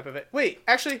 I hate map advantage. Wait,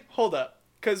 actually, hold up.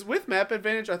 Because with map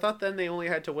advantage, I thought then they only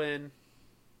had to win.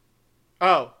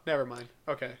 Oh, never mind.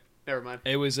 Okay, never mind.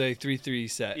 It was a 3-3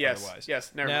 set Yes, otherwise.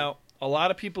 yes, never Now, mind. a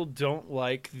lot of people don't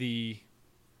like the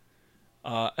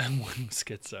one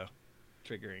schizo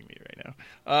triggering me right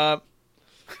now.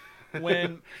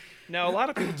 Now a lot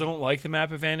of people don't like the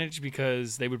map advantage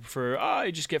because they would prefer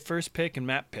you just get first pick and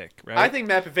map pick, right? I think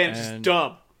map advantage is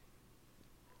dumb.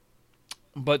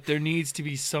 But there needs to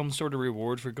be some sort of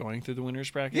reward for going through the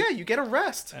winners bracket. Yeah, you get a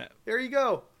rest. There you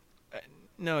go.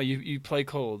 No, you play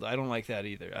cold. I don't like that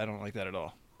either. I don't like that at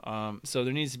all. So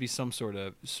there needs to be some sort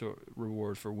of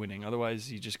reward for winning. Otherwise,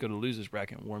 you just go to losers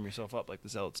bracket and warm yourself up like the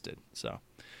Zealots did. So,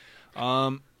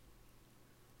 I'm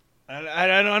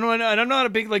not a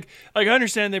big like I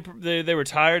understand they were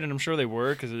tired, and I'm sure they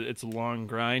were because it's a long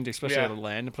grind, especially Yeah. out of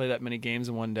LAN to play that many games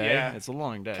in one day. Yeah. It's a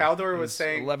long day. Caldor was It's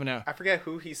saying 11 hours. I forget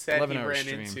who he said he 11-hour ran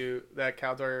stream. into that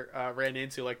Caldor ran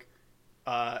into like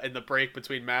in the break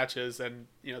between matches, and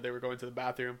they were going to the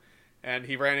bathroom, and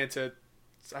he ran into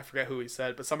I forget who he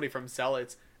said, but somebody from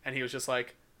Zealots, and he was just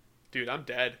like, "Dude, I'm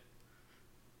dead.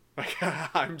 Like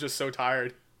I'm just so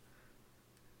tired."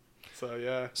 So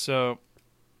yeah. So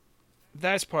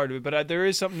that's part of it, but there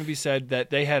is something to be said that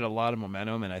they had a lot of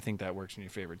momentum, and I think that works in your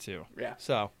favor too. Yeah.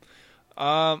 So,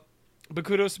 but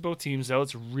kudos to both teams.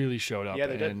 Zealots really showed up, Yeah,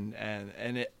 they did.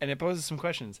 and it poses some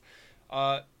questions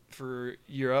for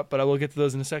Europe, but I will get to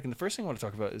those in a second. The first thing I want to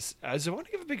talk about is I want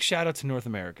to give a big shout out to North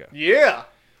America Yeah.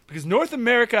 because North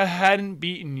America hadn't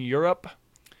beaten Europe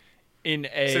in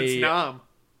Since Nam.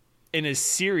 in a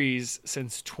series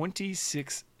since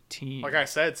 2016. Like I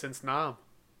said, since Nam.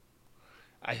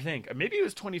 I think maybe it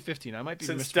was 2015. I might be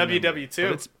Since misremembering, WW2.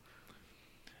 but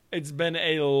it's been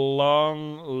a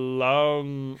long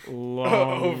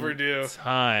Overdue.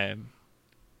 time.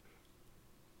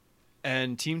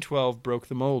 And Team 12 broke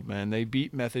the mold, man. They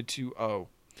beat Method 2-0.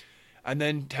 And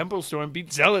then Temple Storm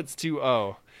beat Zealots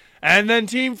 2-0. And then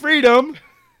Team Freedom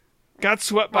got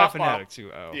swept by Wah, wah. Fnatic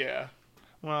 2-0. Yeah.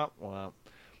 Well.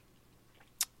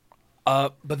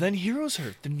 But then Heroes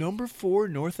Hurt, the number 4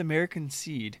 North American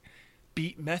seed,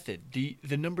 beat Method, the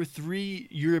number 3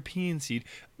 European seed.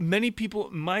 Many people,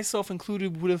 myself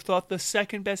included, would have thought the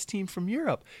second best team from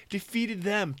Europe. Defeated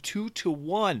them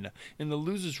 2-1 in the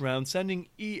losers round, sending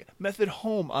Method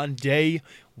home on day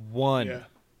 1. Yeah.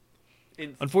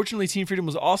 Unfortunately, Team Freedom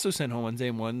was also sent home on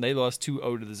day 1. They lost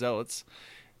 2-0 to the Zealots.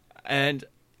 And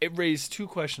it raised 2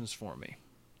 questions for me.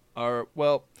 Yeah,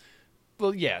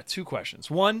 2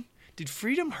 questions. One, did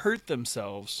Freedom hurt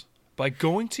themselves by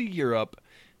going to Europe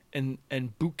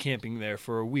and boot camping there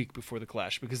for a week before the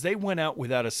clash? Because they went out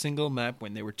without a single map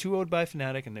win. They were 2-0'd by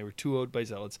Fnatic and they were 2-0'd by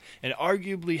Zealots, and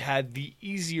arguably had the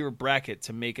easier bracket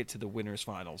to make it to the winners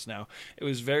finals. Now, it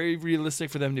was very realistic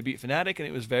for them to beat Fnatic, and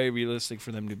it was very realistic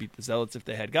for them to beat the Zealots if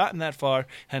they had gotten that far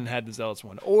and had the Zealots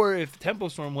won, or if Tempo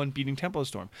Storm won, beating Tempo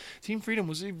Storm. Team Freedom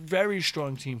was a very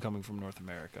strong team coming from North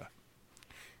America.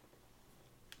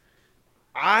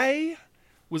 I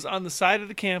was on the side of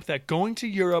the camp that going to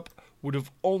Europe would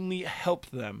have only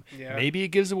helped them. Yeah. Maybe it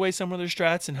gives away some of their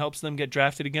strats and helps them get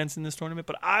drafted against in this tournament,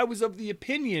 but I was of the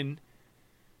opinion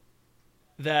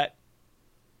that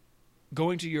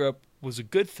going to Europe was a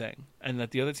good thing and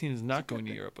that the other teams not going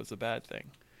to Europe was a bad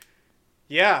thing.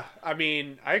 Yeah, I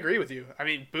mean, I agree with you. I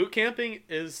mean, boot camping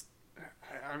is,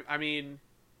 I mean,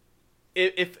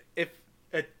 if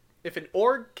if an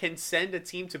org can send a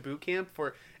team to boot camp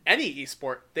for any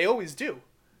esport, they always do.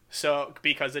 So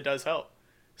because it does help.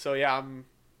 So yeah,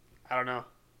 I don't know.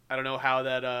 I don't know how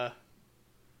that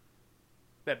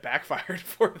backfired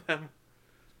for them.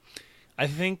 I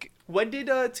think When did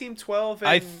Team 12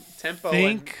 I and Tempo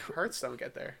think- and Hearthstone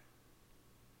get there?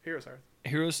 Heroes Hearth.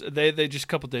 Heroes they just a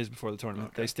couple days before the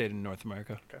tournament. Okay. They stayed in North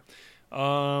America.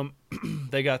 Okay.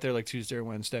 They got there like Tuesday or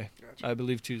Wednesday. Gotcha. I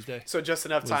believe Tuesday. So just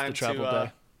enough Was the time travel to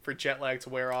day. for jet lag to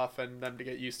wear off and them to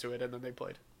get used to it, and then they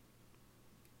played.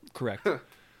 Correct.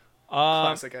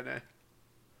 Classic NA.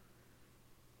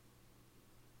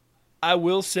 I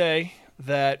will say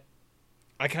that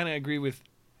I kind of agree with,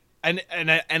 and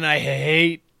I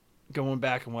hate going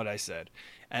back on what I said,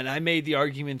 and I made the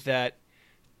argument that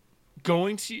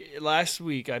last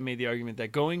week I made the argument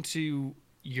that going to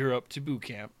Europe to boot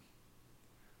camp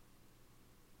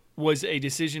was a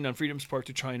decision on Freedom's part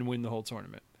to try and win the whole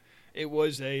tournament. It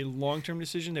was a long-term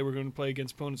decision. They were going to play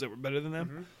against opponents that were better than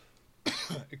them.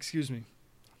 Excuse me.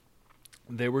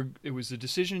 It was a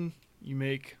decision you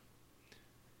make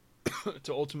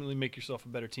to ultimately make yourself a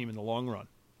better team in the long run.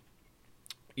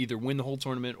 Either win the whole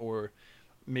tournament or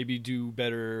maybe do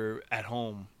better at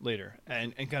home later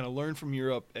and kind of learn from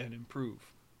Europe and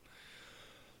improve.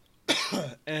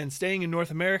 And staying in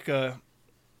North America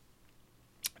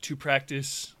to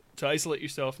practice, to isolate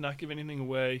yourself, not give anything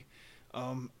away,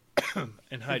 and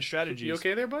hide strategies. You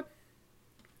okay there, bud?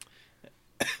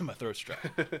 My throat's dry.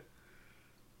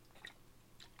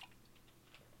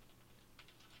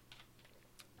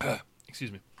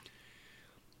 Excuse me.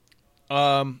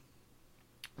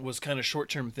 Was kind of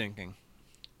short-term thinking.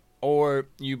 Or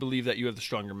you believe that you have the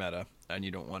stronger meta and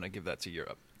you don't want to give that to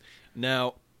Europe.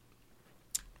 Now,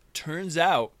 turns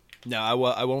out, now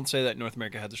I won't say that North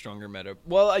America had the stronger meta.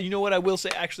 Well, you know what I will say?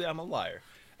 Actually, I'm a liar.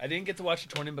 I didn't get to watch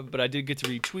the tournament, but I did get to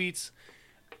read tweets.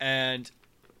 And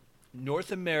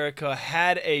North America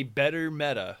had a better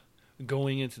meta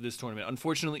going into this tournament.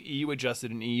 Unfortunately, EU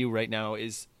adjusted, and EU right now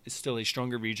is still a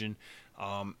stronger region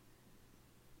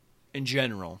in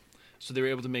general. So they were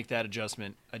able to make that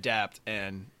adjustment, adapt,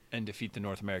 and defeat the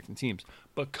North American teams.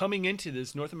 But coming into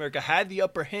this, North America had the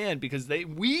upper hand because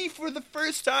we for the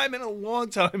first time in a long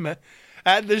time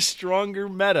had the stronger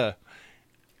meta.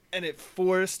 And it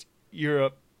forced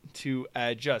Europe to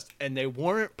adjust. And they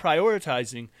weren't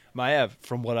prioritizing Maiev,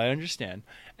 from what I understand,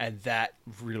 and that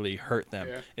really hurt them.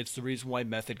 Yeah. It's the reason why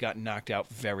Method got knocked out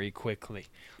very quickly.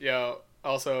 Yo,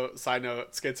 also, side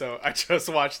note, Schizo, I just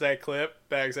watched that clip.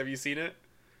 Bags, have you seen it?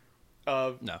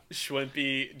 Of No.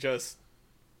 Schwimpy just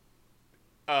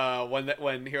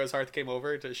when Heroes Hearth came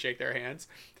over to shake their hands,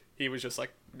 he was just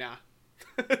like, nah.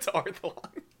 To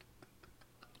Arthalon.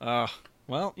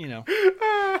 Well, you know,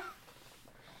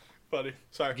 Funny.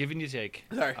 Sorry. give and you take.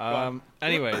 Sorry, go on.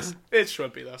 Anyways, It's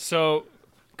Schwimpy though. so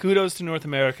kudos to North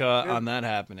America on that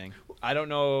happening. I don't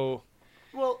know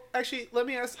Well, actually, let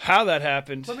me ask how that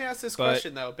happened. this but-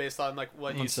 question though, based on like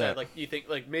what you What's said. that? Like you think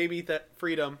like maybe that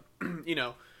Freedom, you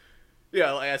know,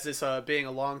 yeah, like, as this being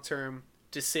a long-term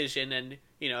decision, and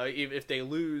you know, if they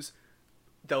lose,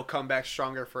 they'll come back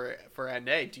stronger for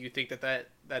NA. Do you think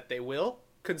that they will,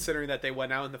 considering that they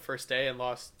went out in the first day and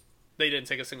lost? They didn't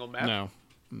take a single map.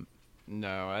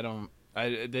 No, I don't.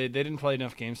 They didn't play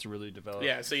enough games to really develop.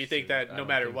 Yeah, so you think I that no don't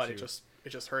matter think what, so. it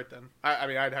just hurt them. I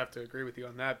mean, I'd have to agree with you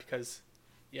on that because,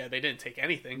 yeah, they didn't take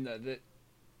anything. No,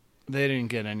 they didn't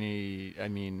get any. I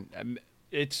mean,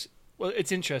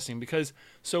 it's interesting because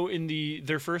so in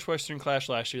their first Western Clash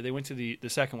last year, they went to the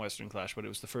second Western Clash, but it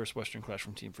was the first Western Clash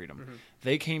from Team Freedom. Mm-hmm.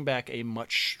 They came back a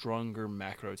much stronger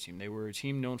macro team. They were a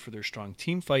team known for their strong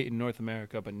team fight in North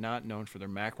America, but not known for their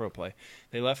macro play.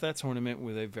 They left that tournament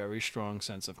with a very strong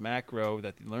sense of macro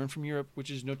that they learned from Europe,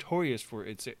 which is notorious for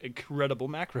its incredible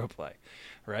macro play.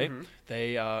 Right?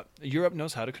 Mm-hmm. Europe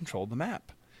knows how to control the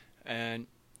map, and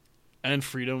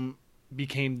Freedom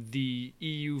became the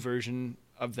EU version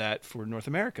of that for North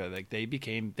America. Like they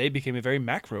became a very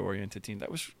macro oriented team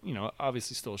that was, you know,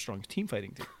 obviously still a strong team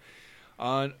fighting team.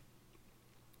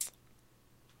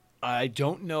 I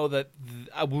don't know that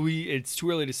it's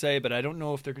too early to say, but I don't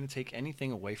know if they're going to take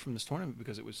anything away from this tournament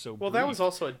because it was so Well, brief. that was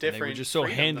also a And they different. were just so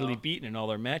Freedom, handily though, beaten in all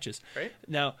their matches. right?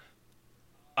 Now,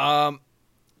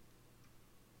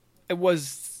 it was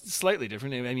slightly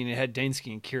different. I mean, it had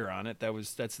Dansky and Kira on it.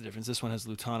 That's the difference. This one has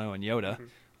Lutano and Yoda.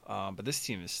 But this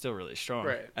team is still really strong.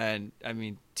 Right. And, I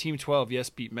mean, Team 12, yes,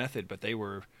 beat Method, but they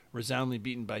were resoundingly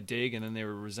beaten by Dig, and then they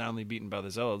were resoundingly beaten by the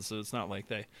Zealots, so it's not like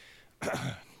they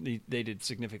they did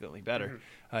significantly better.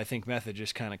 Mm-hmm. I think Method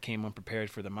just kind of came unprepared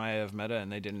for the Maiev meta,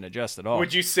 and they didn't adjust at all.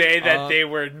 Would you say that they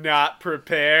were not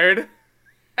prepared?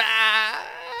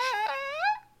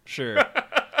 Sure.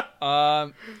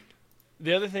 The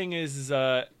other thing is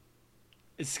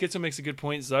Schizo makes a good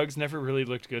point. Zuggs never really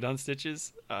looked good on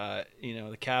Stitches.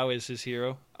 The cow is his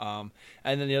hero. And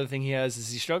then the other thing he has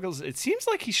is he struggles. It seems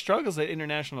like he struggles at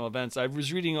international events. I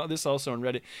was reading all this also on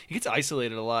Reddit. He gets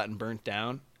isolated a lot and burnt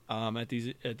down at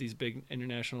these big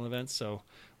international events. So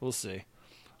we'll see.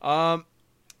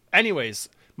 Anyways,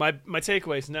 my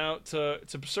takeaways now to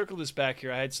circle this back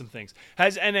here. I had some things.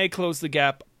 Has NA closed the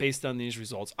gap based on these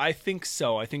results? I think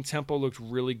so. I think Tempo looked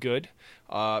really good.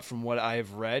 From what I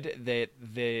have read, that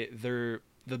they're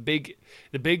the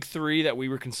big three that we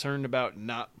were concerned about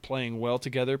not playing well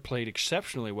together played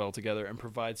exceptionally well together and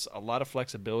provides a lot of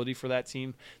flexibility for that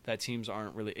team that teams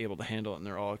aren't really able to handle, and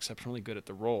they're all exceptionally good at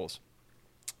the roles.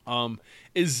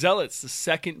 Is Zealots the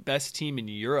second best team in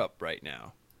Europe right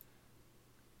now?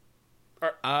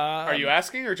 Are you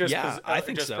asking or just I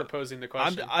think just so. proposing the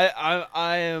question?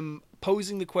 I am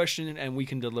posing the question, and we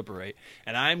can deliberate.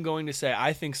 And I'm going to say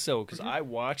I think so because I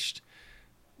watched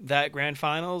that grand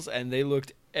finals, and they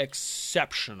looked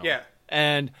exceptional. Yeah.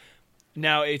 And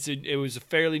now it was a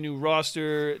fairly new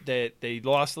roster that they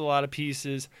lost a lot of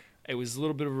pieces. It was a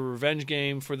little bit of a revenge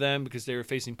game for them because they were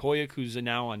facing Poyuk, who's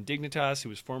now on Dignitas, who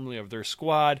was formerly of their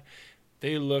squad.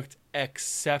 They looked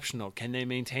exceptional. Can they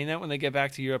maintain that when they get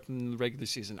back to Europe in the regular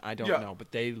season? I don't know,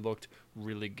 but they looked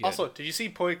really good. Also, did you see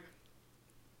Poyuk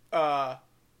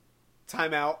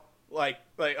timeout,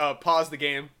 pause the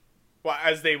game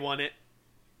as they won it?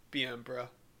 BM, bro.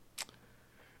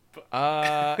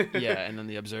 Yeah, and then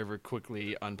the Observer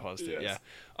quickly unpaused it. Yes.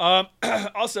 Yeah.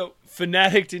 Also,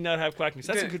 Fnatic did not have Quacknix.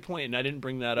 That's a good point, and I didn't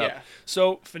bring that up. Yeah.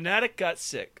 So Fnatic got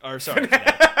sick.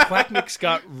 Quacknix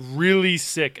got really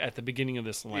sick at the beginning of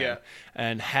this LAN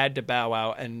and had to bow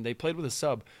out, and they played with a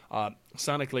sub,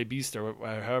 Sonic Le Beast, or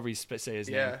however you say his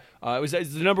name.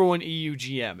 It's the number one EU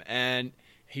GM, and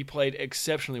he played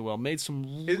exceptionally well, made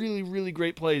some really, really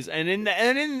great plays, and in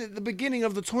the beginning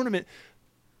of the tournament,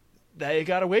 they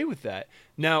got away with that.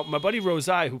 Now, my buddy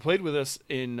Rosai, who played with us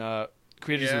in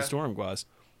Creators of the Storm,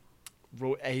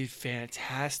 wrote a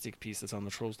fantastic piece that's on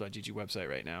the Trolls.gg website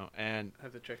right now, and I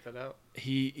have to check that out.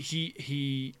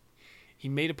 He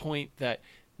made a point that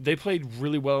they played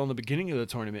really well in the beginning of the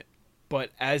tournament,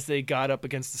 but as they got up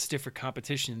against the stiffer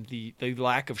competition, the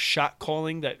lack of shot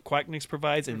calling that Quacknix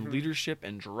provides and leadership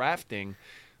and drafting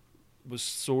was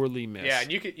sorely missed. Yeah,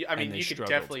 and you could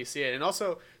definitely see it. And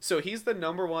also, so he's the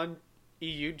number one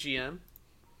EU GM,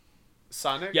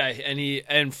 Sonic. Yeah,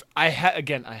 I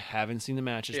haven't seen the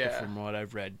matches, but from what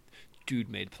I've read, dude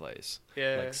made plays.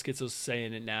 Yeah, like Schizo's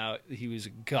saying it now. He was a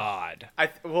god. I'm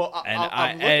looking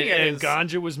at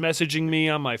Ganja was messaging me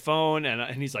on my phone,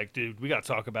 and he's like, "Dude, we got to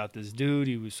talk about this dude.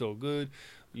 He was so good,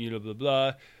 blah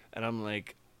blah." And I'm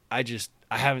like, I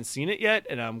haven't seen it yet,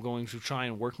 and I'm going to try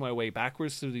and work my way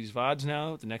backwards through these VODs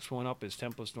now. The next one up is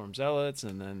Tempo Storm Zealots,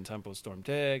 and then Tempo Storm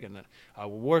Tig, and then I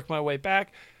will work my way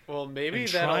back. Well, maybe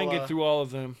that'll try and get through all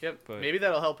of them. Yep, but maybe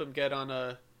that'll help him get on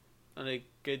a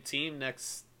good team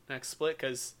next split,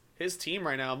 because his team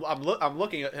right now, I'm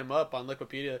looking at him up on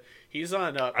Liquipedia. He's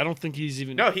on. I don't think he's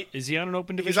even. No, is he on an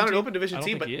open division? He's on an team? open division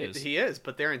team, but he is.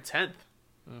 But they're in 10th.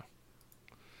 Oh.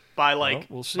 By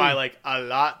we'll see. by a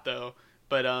lot though.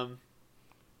 But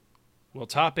well,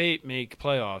 top 8 make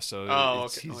playoffs, so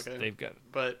okay. They've got.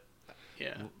 But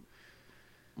yeah,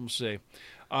 we'll see.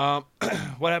 What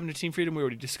happened to Team Freedom? We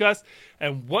already discussed.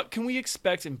 And what can we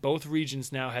expect in both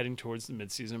regions now heading towards the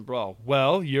midseason brawl?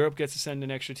 Well, Europe gets to send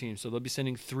an extra team, so they'll be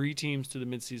sending 3 teams to the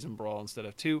midseason brawl instead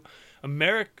of 2.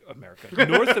 North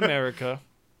America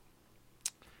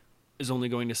is only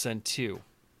going to send 2.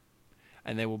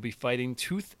 And they will be fighting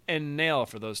tooth and nail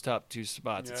for those top 2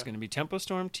 spots. Yeah. It's going to be Tempo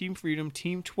Storm, Team Freedom,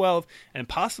 Team 12, and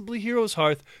possibly Heroes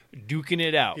Hearth duking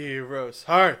it out. Heroes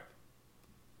Hearth.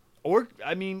 Or,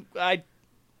 I mean, I'm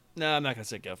not going to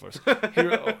say Gale Force.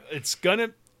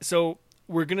 So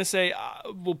we're going to say,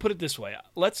 we'll put it this way.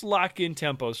 Let's lock in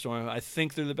Tempo Storm. I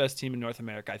think they're the best team in North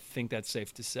America. I think that's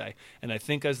safe to say. And I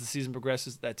think as the season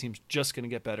progresses, that team's just going to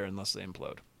get better unless they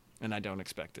implode. And I don't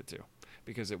expect it to,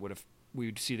 because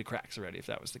we'd see the cracks already if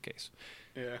that was the case.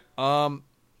 Yeah.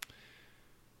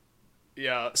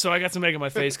 Yeah. So I got some egg on my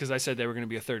face because I said they were going to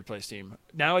be a 3rd place team.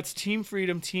 Now it's Team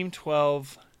Freedom, Team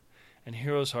 12, and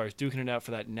Heroes Hearth duking it out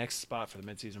for that next spot for the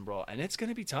midseason brawl, and it's going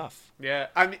to be tough. Yeah.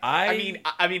 I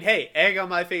mean, hey, egg on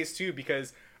my face too,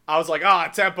 because I was like,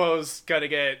 Tempo's gonna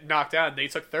get knocked out, and they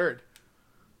took 3rd.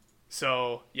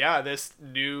 So yeah, this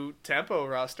new Tempo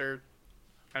roster,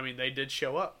 I mean, they did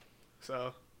show up.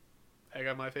 So I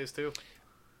got my face too.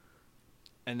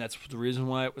 And that's the reason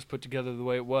why it was put together the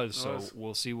way it was. It So was.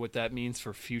 we'll see what that means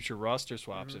for future roster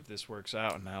swaps if this works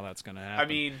out and how that's going to happen. I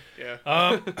mean,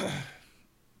 yeah.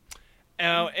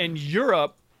 Now in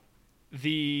Europe,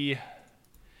 it's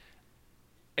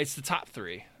the top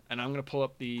 3, and I'm going to pull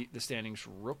up the standings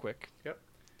real quick. Yep.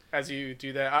 As you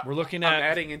do that, We're looking I'm at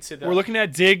adding into the. We're looking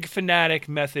at Dig, Fnatic,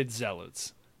 Method,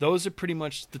 Zealots. Those are pretty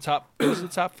much the top. Those are the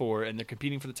top 4, and they're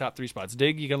competing for the top 3 spots.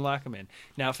 Dig, you can lock them in.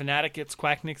 Now, Fnatic gets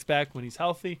Quacknix back when he's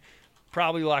healthy.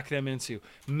 Probably lock them in too.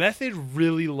 Method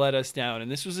really let us down,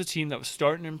 and this was a team that was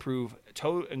starting to improve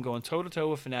and going toe to toe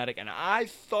with Fnatic, and I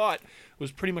thought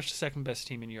was pretty much the second best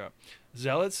team in Europe.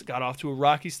 Zealots got off to a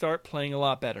rocky start, playing a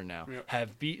lot better now. Yep.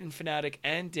 Have beaten Fnatic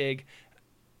and Dig.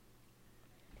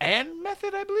 And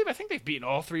Method, I believe. I think they've beaten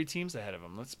all 3 teams ahead of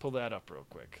them. Let's pull that up real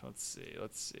quick. Let's see.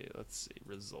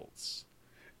 Results.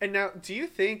 And now, do you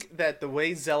think that the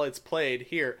way Zealots played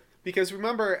here, because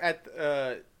remember at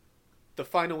the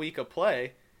final week of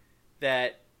play,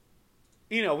 that,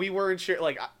 we weren't sure.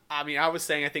 Like, I mean, I was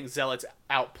saying I think Zealots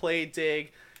outplayed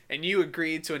Dig, and you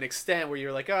agreed to an extent where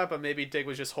you're like, but maybe Dig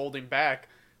was just holding back.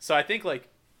 So I think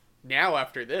now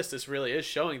after this really is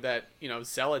showing that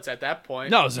Zealots at that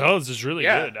point. No, Zealots is really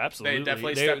good. Absolutely, they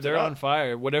definitely stepped they're it up. on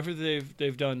fire. Whatever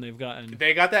they've done, they've gotten.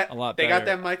 They got that. A lot they got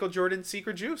better. that Michael Jordan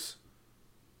secret juice.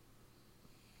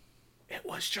 It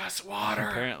was just water.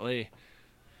 Apparently,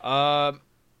 I'm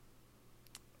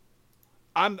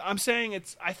saying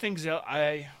it's. I think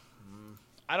I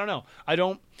don't know. I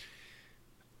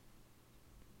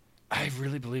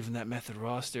really believe in that Method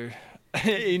roster.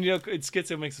 And,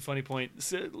 Schizo makes a funny point.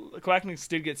 Quacknix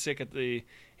did get sick at the.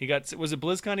 Was it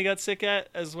BlizzCon he got sick at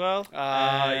as well?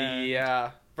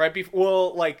 Yeah. Right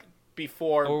before.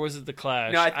 Before. Or was it the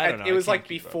Clash? No, I don't know. it was I can't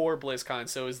keep up. before BlizzCon,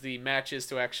 so it was the matches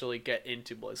to actually get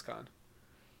into BlizzCon.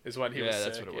 Is when he was sick. Yeah,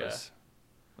 that's what it was.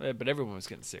 Yeah, but everyone was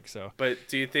getting sick, so. But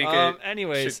do you think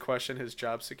anyways, should question his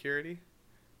job security?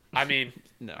 I mean,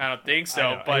 no, I don't think so.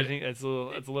 I But think it's a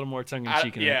little more tongue in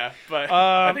cheek. yeah, but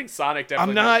I think Sonic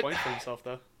definitely has a point for himself,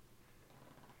 though.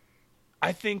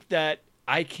 I think that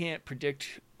I can't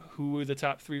predict who the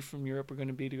top 3 from Europe are going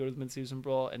to be to go to the mid-season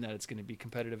brawl, and that it's going to be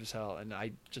competitive as hell. And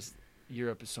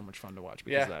Europe is so much fun to watch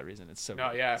because of that reason. It's so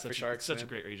good. Yeah, it's for sure. It's such a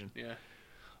great region. Yeah.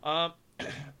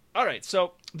 All right,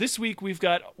 so this week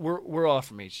we're off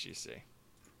from HGC.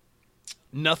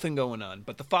 Nothing going on,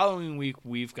 but the following week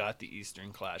we've got the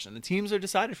Eastern Clash, and the teams are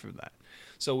decided from that.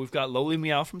 So we've got Lowly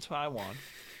Meow from Taiwan.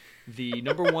 The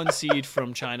number 1 seed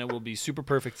from China will be Super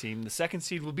Perfect Team. The second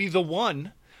seed will be The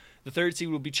One. The third seed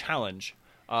will be Challenge.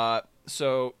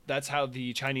 So that's how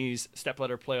the Chinese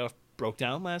stepladder playoff broke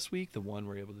down last week. The One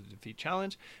were able to defeat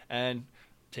Challenge and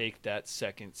take that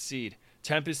second seed.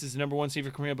 Tempest is the number 1 seed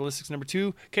for Korea. Ballistics number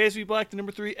 2. KSV Black the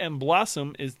number 3. And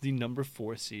Blossom is the number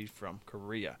 4 seed from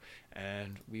Korea.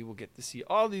 And we will get to see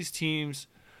all these teams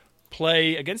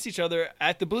play against each other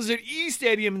at the Blizzard E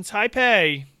Stadium in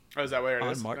Taipei. Oh, is that where it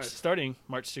is? On Nice. starting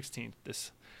March 16th,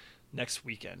 this next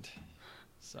weekend.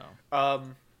 So,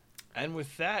 and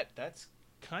with that, that's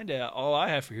kind of all I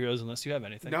have for Heroes, unless you have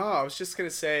anything. No, I was just gonna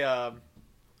say.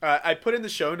 I put in the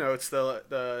show notes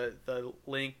the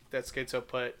link that Schizo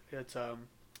put. It's a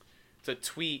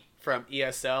tweet from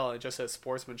ESL and it just says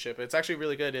sportsmanship. It's actually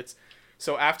really good. It's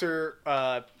so after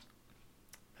the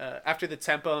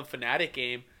Tempo and Fnatic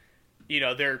game,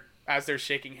 they're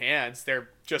shaking hands, they're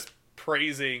just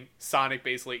praising Sonic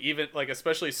basically. Even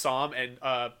especially Som, and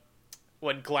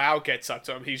when Glau gets up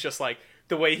to him, he's just like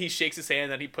the way he shakes his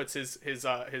hand, then he puts his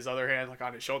other hand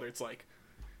on his shoulder. It's like,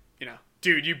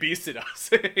 dude, you beasted us.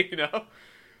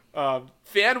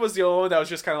 Fan was the only one that was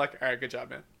just kind of like, all right, good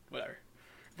job, man, whatever.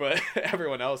 But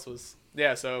everyone else was,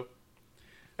 so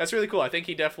that's really cool. I think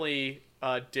he definitely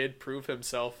did prove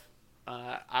himself.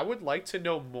 I would like to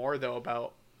know more though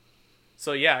about.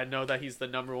 So yeah, I know that he's the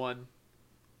number 1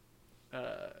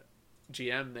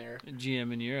 GM there.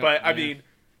 GM in Europe. But I mean,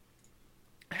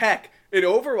 heck, in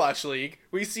Overwatch League,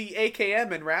 we see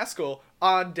AKM and Rascal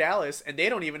on Dallas, and they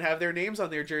don't even have their names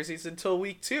on their jerseys until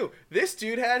week 2. This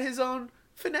dude had his own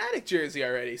Fnatic jersey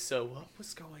already. So what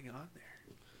was going on there?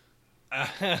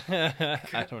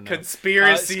 I don't know.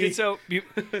 Conspiracy. So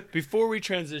before we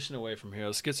transition away from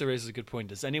Heroes, Schizo raises a good point.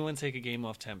 Does anyone take a game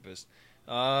off Tempest?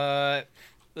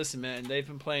 Listen, man, they've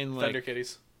been playing Thunder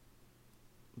Kitties.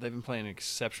 They've been playing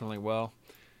exceptionally well.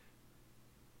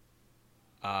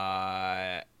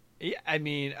 Yeah, I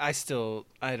mean, I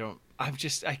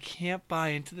can't buy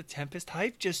into the Tempest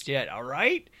hype just yet. All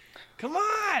right, come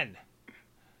on.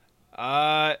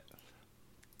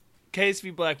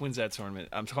 KSV Black wins that tournament.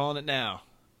 I'm calling it now.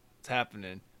 It's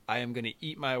happening. I am going to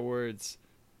eat my words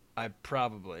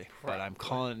Probably, but I'm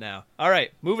calling it now. All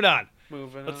right, moving on.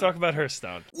 Let's talk about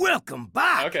Hearthstone. Welcome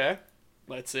back. Okay.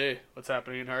 Let's see. What's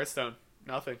happening in Hearthstone?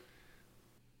 Nothing.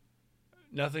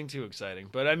 Nothing too exciting,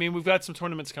 but I mean, we've got some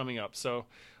tournaments coming up. So,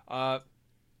 Let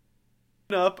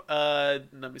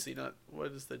me see.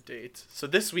 What is the date? So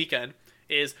this weekend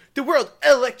is the World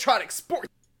Electronic Sports.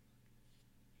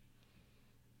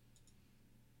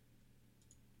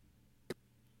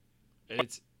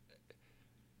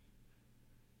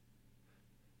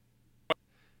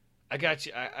 I got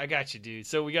you. I got you, dude.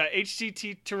 So we got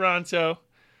HCT Toronto,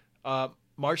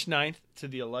 March 9th to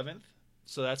the 11th.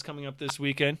 So that's coming up this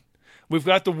weekend. We've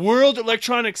got the World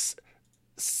Electronics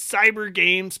Cyber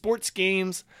Games, Sports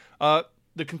Games,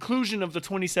 the conclusion of the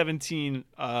 2017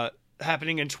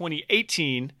 happening in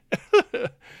 2018.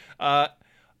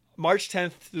 March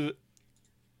 10th to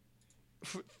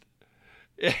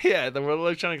yeah, the World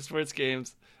Electronic Sports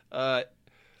Games.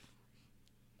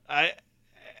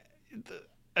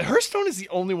 Hearthstone is the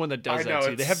only one that does that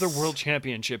too. They have their World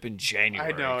Championship in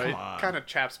January. I know. Come It on. kind of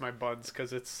chaps my buns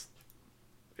because it's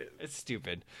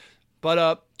stupid.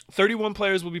 But 31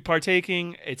 players will be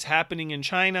partaking. It's happening in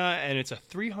China, and it's a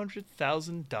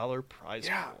 $300,000 prize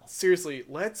pool. Seriously,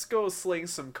 let's go sling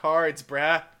some cards,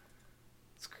 brah.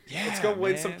 Let's go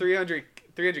win some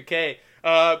 300K.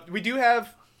 We do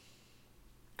have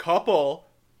couple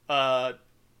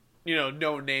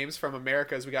known names from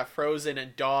Americas. We got Frozen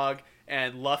and Dog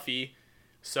and Luffy.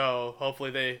 So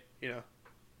hopefully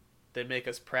they make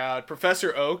us proud.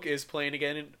 Professor Oak is playing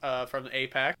again from the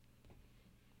APAC.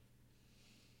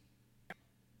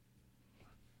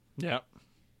 Yeah.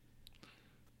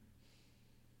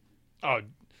 Oh,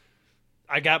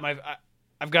 I've got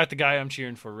the guy I'm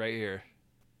cheering for right here.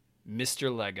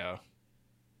 Mr. Lego.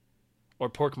 Or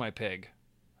Pork My Pig.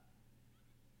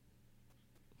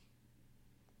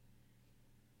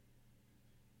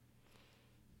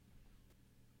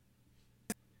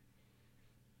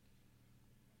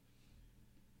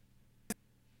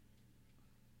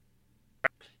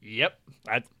 Yep.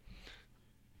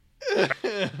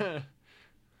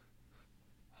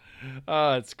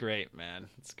 Oh, it's great, man.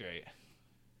 It's great.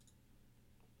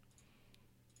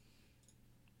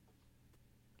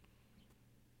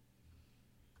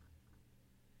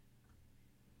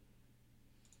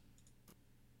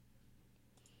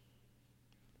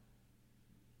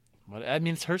 Well, I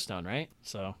mean, it's Hearthstone, right?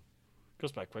 So, it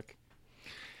goes by quick.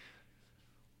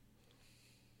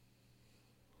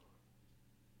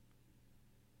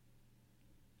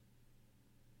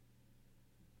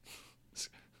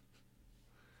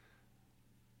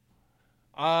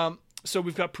 So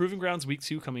we've got Proving Grounds Week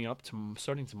 2 coming up,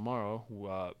 starting tomorrow,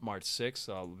 March 6th.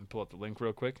 Let me pull up the link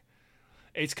real quick.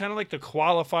 It's kind of like the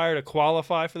qualifier to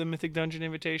qualify for the Mythic Dungeon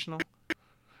Invitational,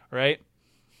 right?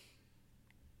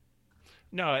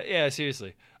 No, yeah,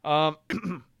 seriously.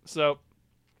 So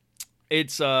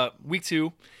it's Week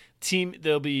 2.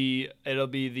 It'll be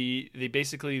the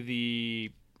basically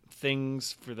the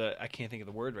things for the, I can't think of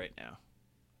the word right now.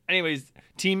 Anyways,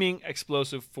 teaming,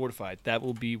 explosive, fortified. That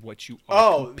will be what you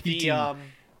are competing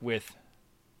with.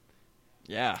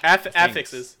 Yeah.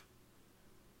 Affixes.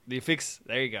 The affix.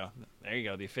 There you go.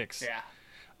 The affix.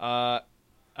 Yeah.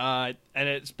 And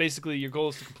it's basically your goal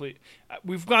is to complete.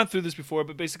 We've gone through this before,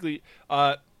 but basically,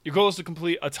 your goal is to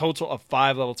complete a total of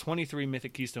 5 level 23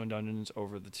 Mythic Keystone dungeons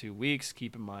over the 2 weeks.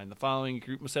 Keep in mind the following: your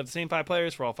group must have the same 5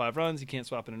 players for all 5 runs. You can't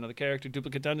swap in another character.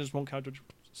 Duplicate dungeons won't count,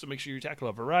 so make sure you tackle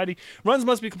a variety. Runs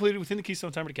must be completed within the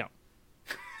Keystone timer to count.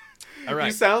 All right.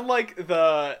 You sound like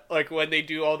when they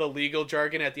do all the legal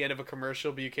jargon at the end of a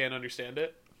commercial, but you can't understand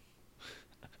it.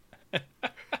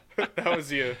 That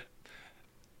was you.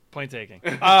 Point taking.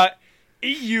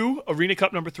 EU Arena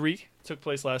Cup number 3 took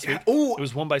place last week. Ooh. It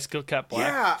was won by Skill Cap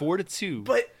Black, 4-2,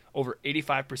 but over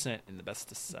 85% in the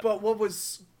best of 7. But what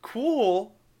was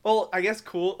cool,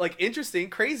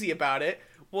 interesting, crazy about it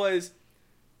was,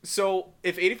 so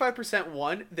if 85%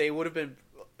 won, they would have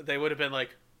been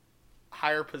like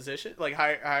higher position, like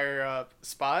higher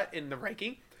spot in the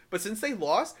ranking. But since they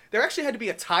lost, there actually had to be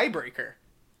a tiebreaker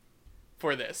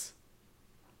for this.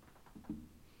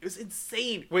 It was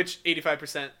insane. Which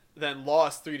 85% then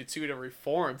lost 3-2 to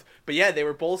Reformed. But yeah, they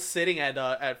were both sitting at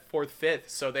 4th, 5th,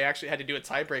 so they actually had to do a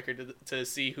tiebreaker to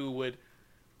see who would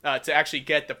to actually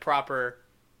get the proper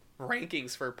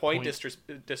rankings for point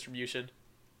distribution.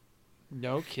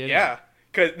 No kidding. Yeah,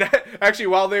 because actually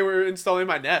while they were installing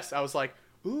my Nest, I was like,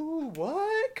 "Ooh,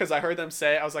 what?" Because I heard them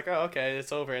say, I was like, "Oh, okay,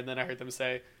 it's over," and then I heard them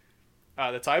say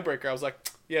the tiebreaker. I was like,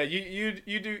 "Yeah,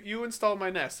 you install my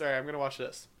Nest. All right, I'm gonna watch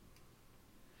this."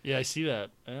 Yeah, I see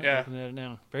that. Yeah. Looking at it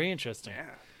now. Very interesting.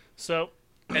 Yeah. So,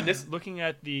 and this looking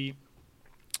at the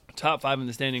Top 5 in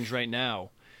the standings right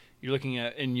now. You're looking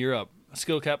at in Europe.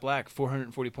 Skill Cap Black,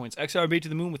 440 points. XRB to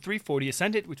the Moon with 340.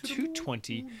 Ascendant with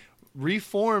 220.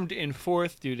 Reformed in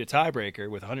 4th due to tiebreaker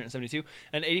with 172.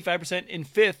 And 85% in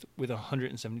 5th with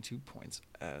 172 points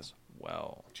as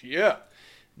well. Yeah.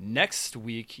 Next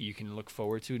week, you can look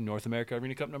forward to North America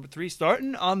Arena Cup number 3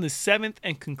 starting on the 7th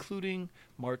and concluding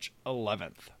March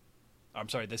 11th. I'm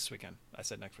sorry, this weekend. I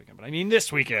said next weekend, but I mean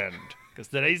this weekend because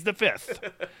today's the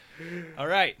 5th. All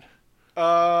right.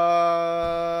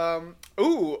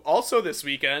 Also this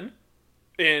weekend,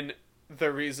 in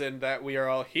the reason that we are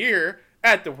all here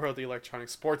at the World Electronic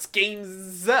Sports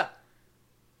Games, there'll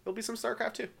be some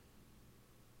StarCraft 2.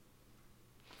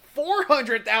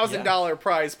 $400,000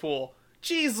 prize pool.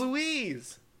 Jeez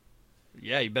Louise.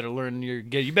 Yeah, you better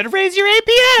you better raise your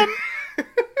APM.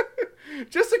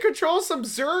 Just to control some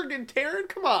Zerg and Terran?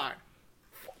 Come on.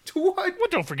 200. Well,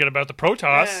 don't forget about the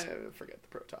Protoss. Forget the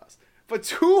Protoss. But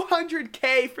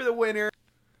 $200K for the winner.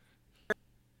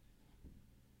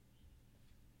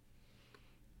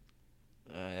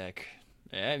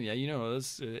 Yeah, you know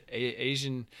those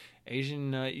Asian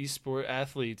esport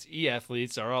athletes,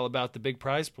 e-athletes are all about the big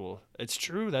prize pool. It's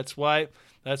true. That's why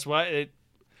it.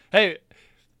 Hey,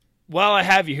 while I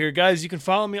have you here, guys, you can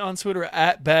follow me on Twitter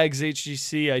at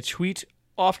BagsHGC. I tweet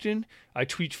often, I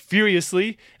tweet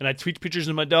furiously, and I tweet pictures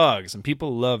of my dogs. And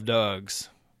people love dogs,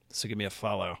 so give me a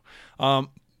follow. I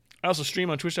also stream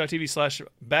on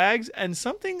twitch.tv/bags. And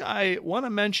something I want to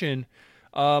mention.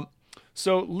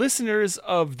 So listeners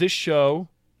of this show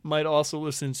might also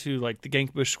listen to like the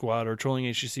Gankbush Squad or Trolling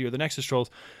HGC or the Nexus Trolls.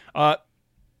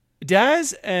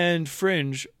 Daz and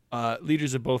Fringe,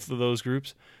 leaders of both of those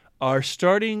groups, are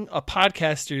starting a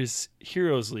Podcasters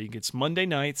Heroes League. It's Monday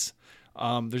nights.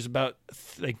 There's about,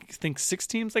 I think, 6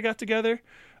 teams that got together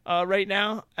right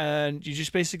now, and you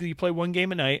just basically play one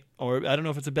game a night, or I don't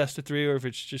know if it's a best of 3 or if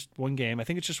it's just one game. I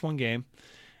think it's just one game,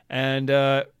 and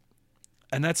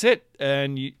that's it.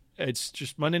 And it's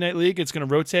just Monday Night League. It's going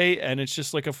to rotate, and it's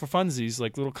just like a for funsies,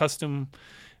 like little custom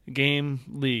game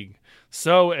league.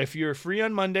 So if you're free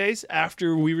on Mondays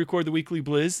after we record the weekly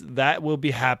Blizz, that will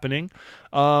be happening.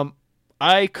 I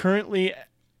am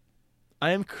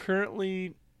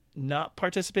currently not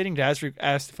participating. Daz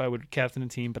asked if I would captain a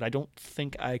team, but I don't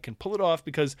think I can pull it off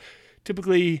because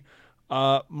typically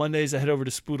Mondays I head over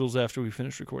to Spoodles after we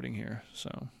finish recording here.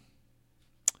 So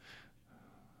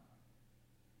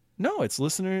no, it's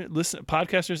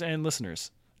podcasters and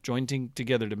listeners joining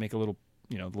together to make a little,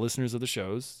 the listeners of the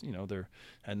shows,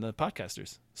 and the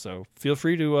podcasters. So feel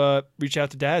free to reach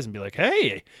out to Daz and be like,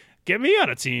 hey, get me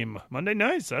on a team Monday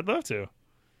nights. I'd love to.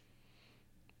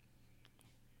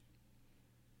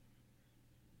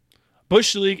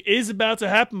 Bush League is about to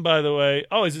happen, by the way.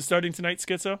 Oh, is it starting tonight,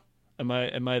 Schizo? Am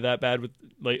I that bad with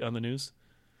late on the news?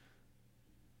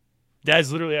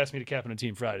 Daz literally asked me to captain a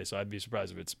team Friday, so I'd be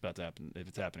surprised if it's about to happen, if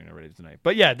it's happening already tonight.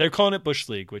 But yeah, they're calling it Bush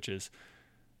League, which is,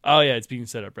 oh yeah, it's being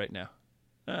set up right now.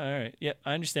 All right, yeah,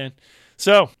 I understand.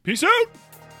 So, peace out.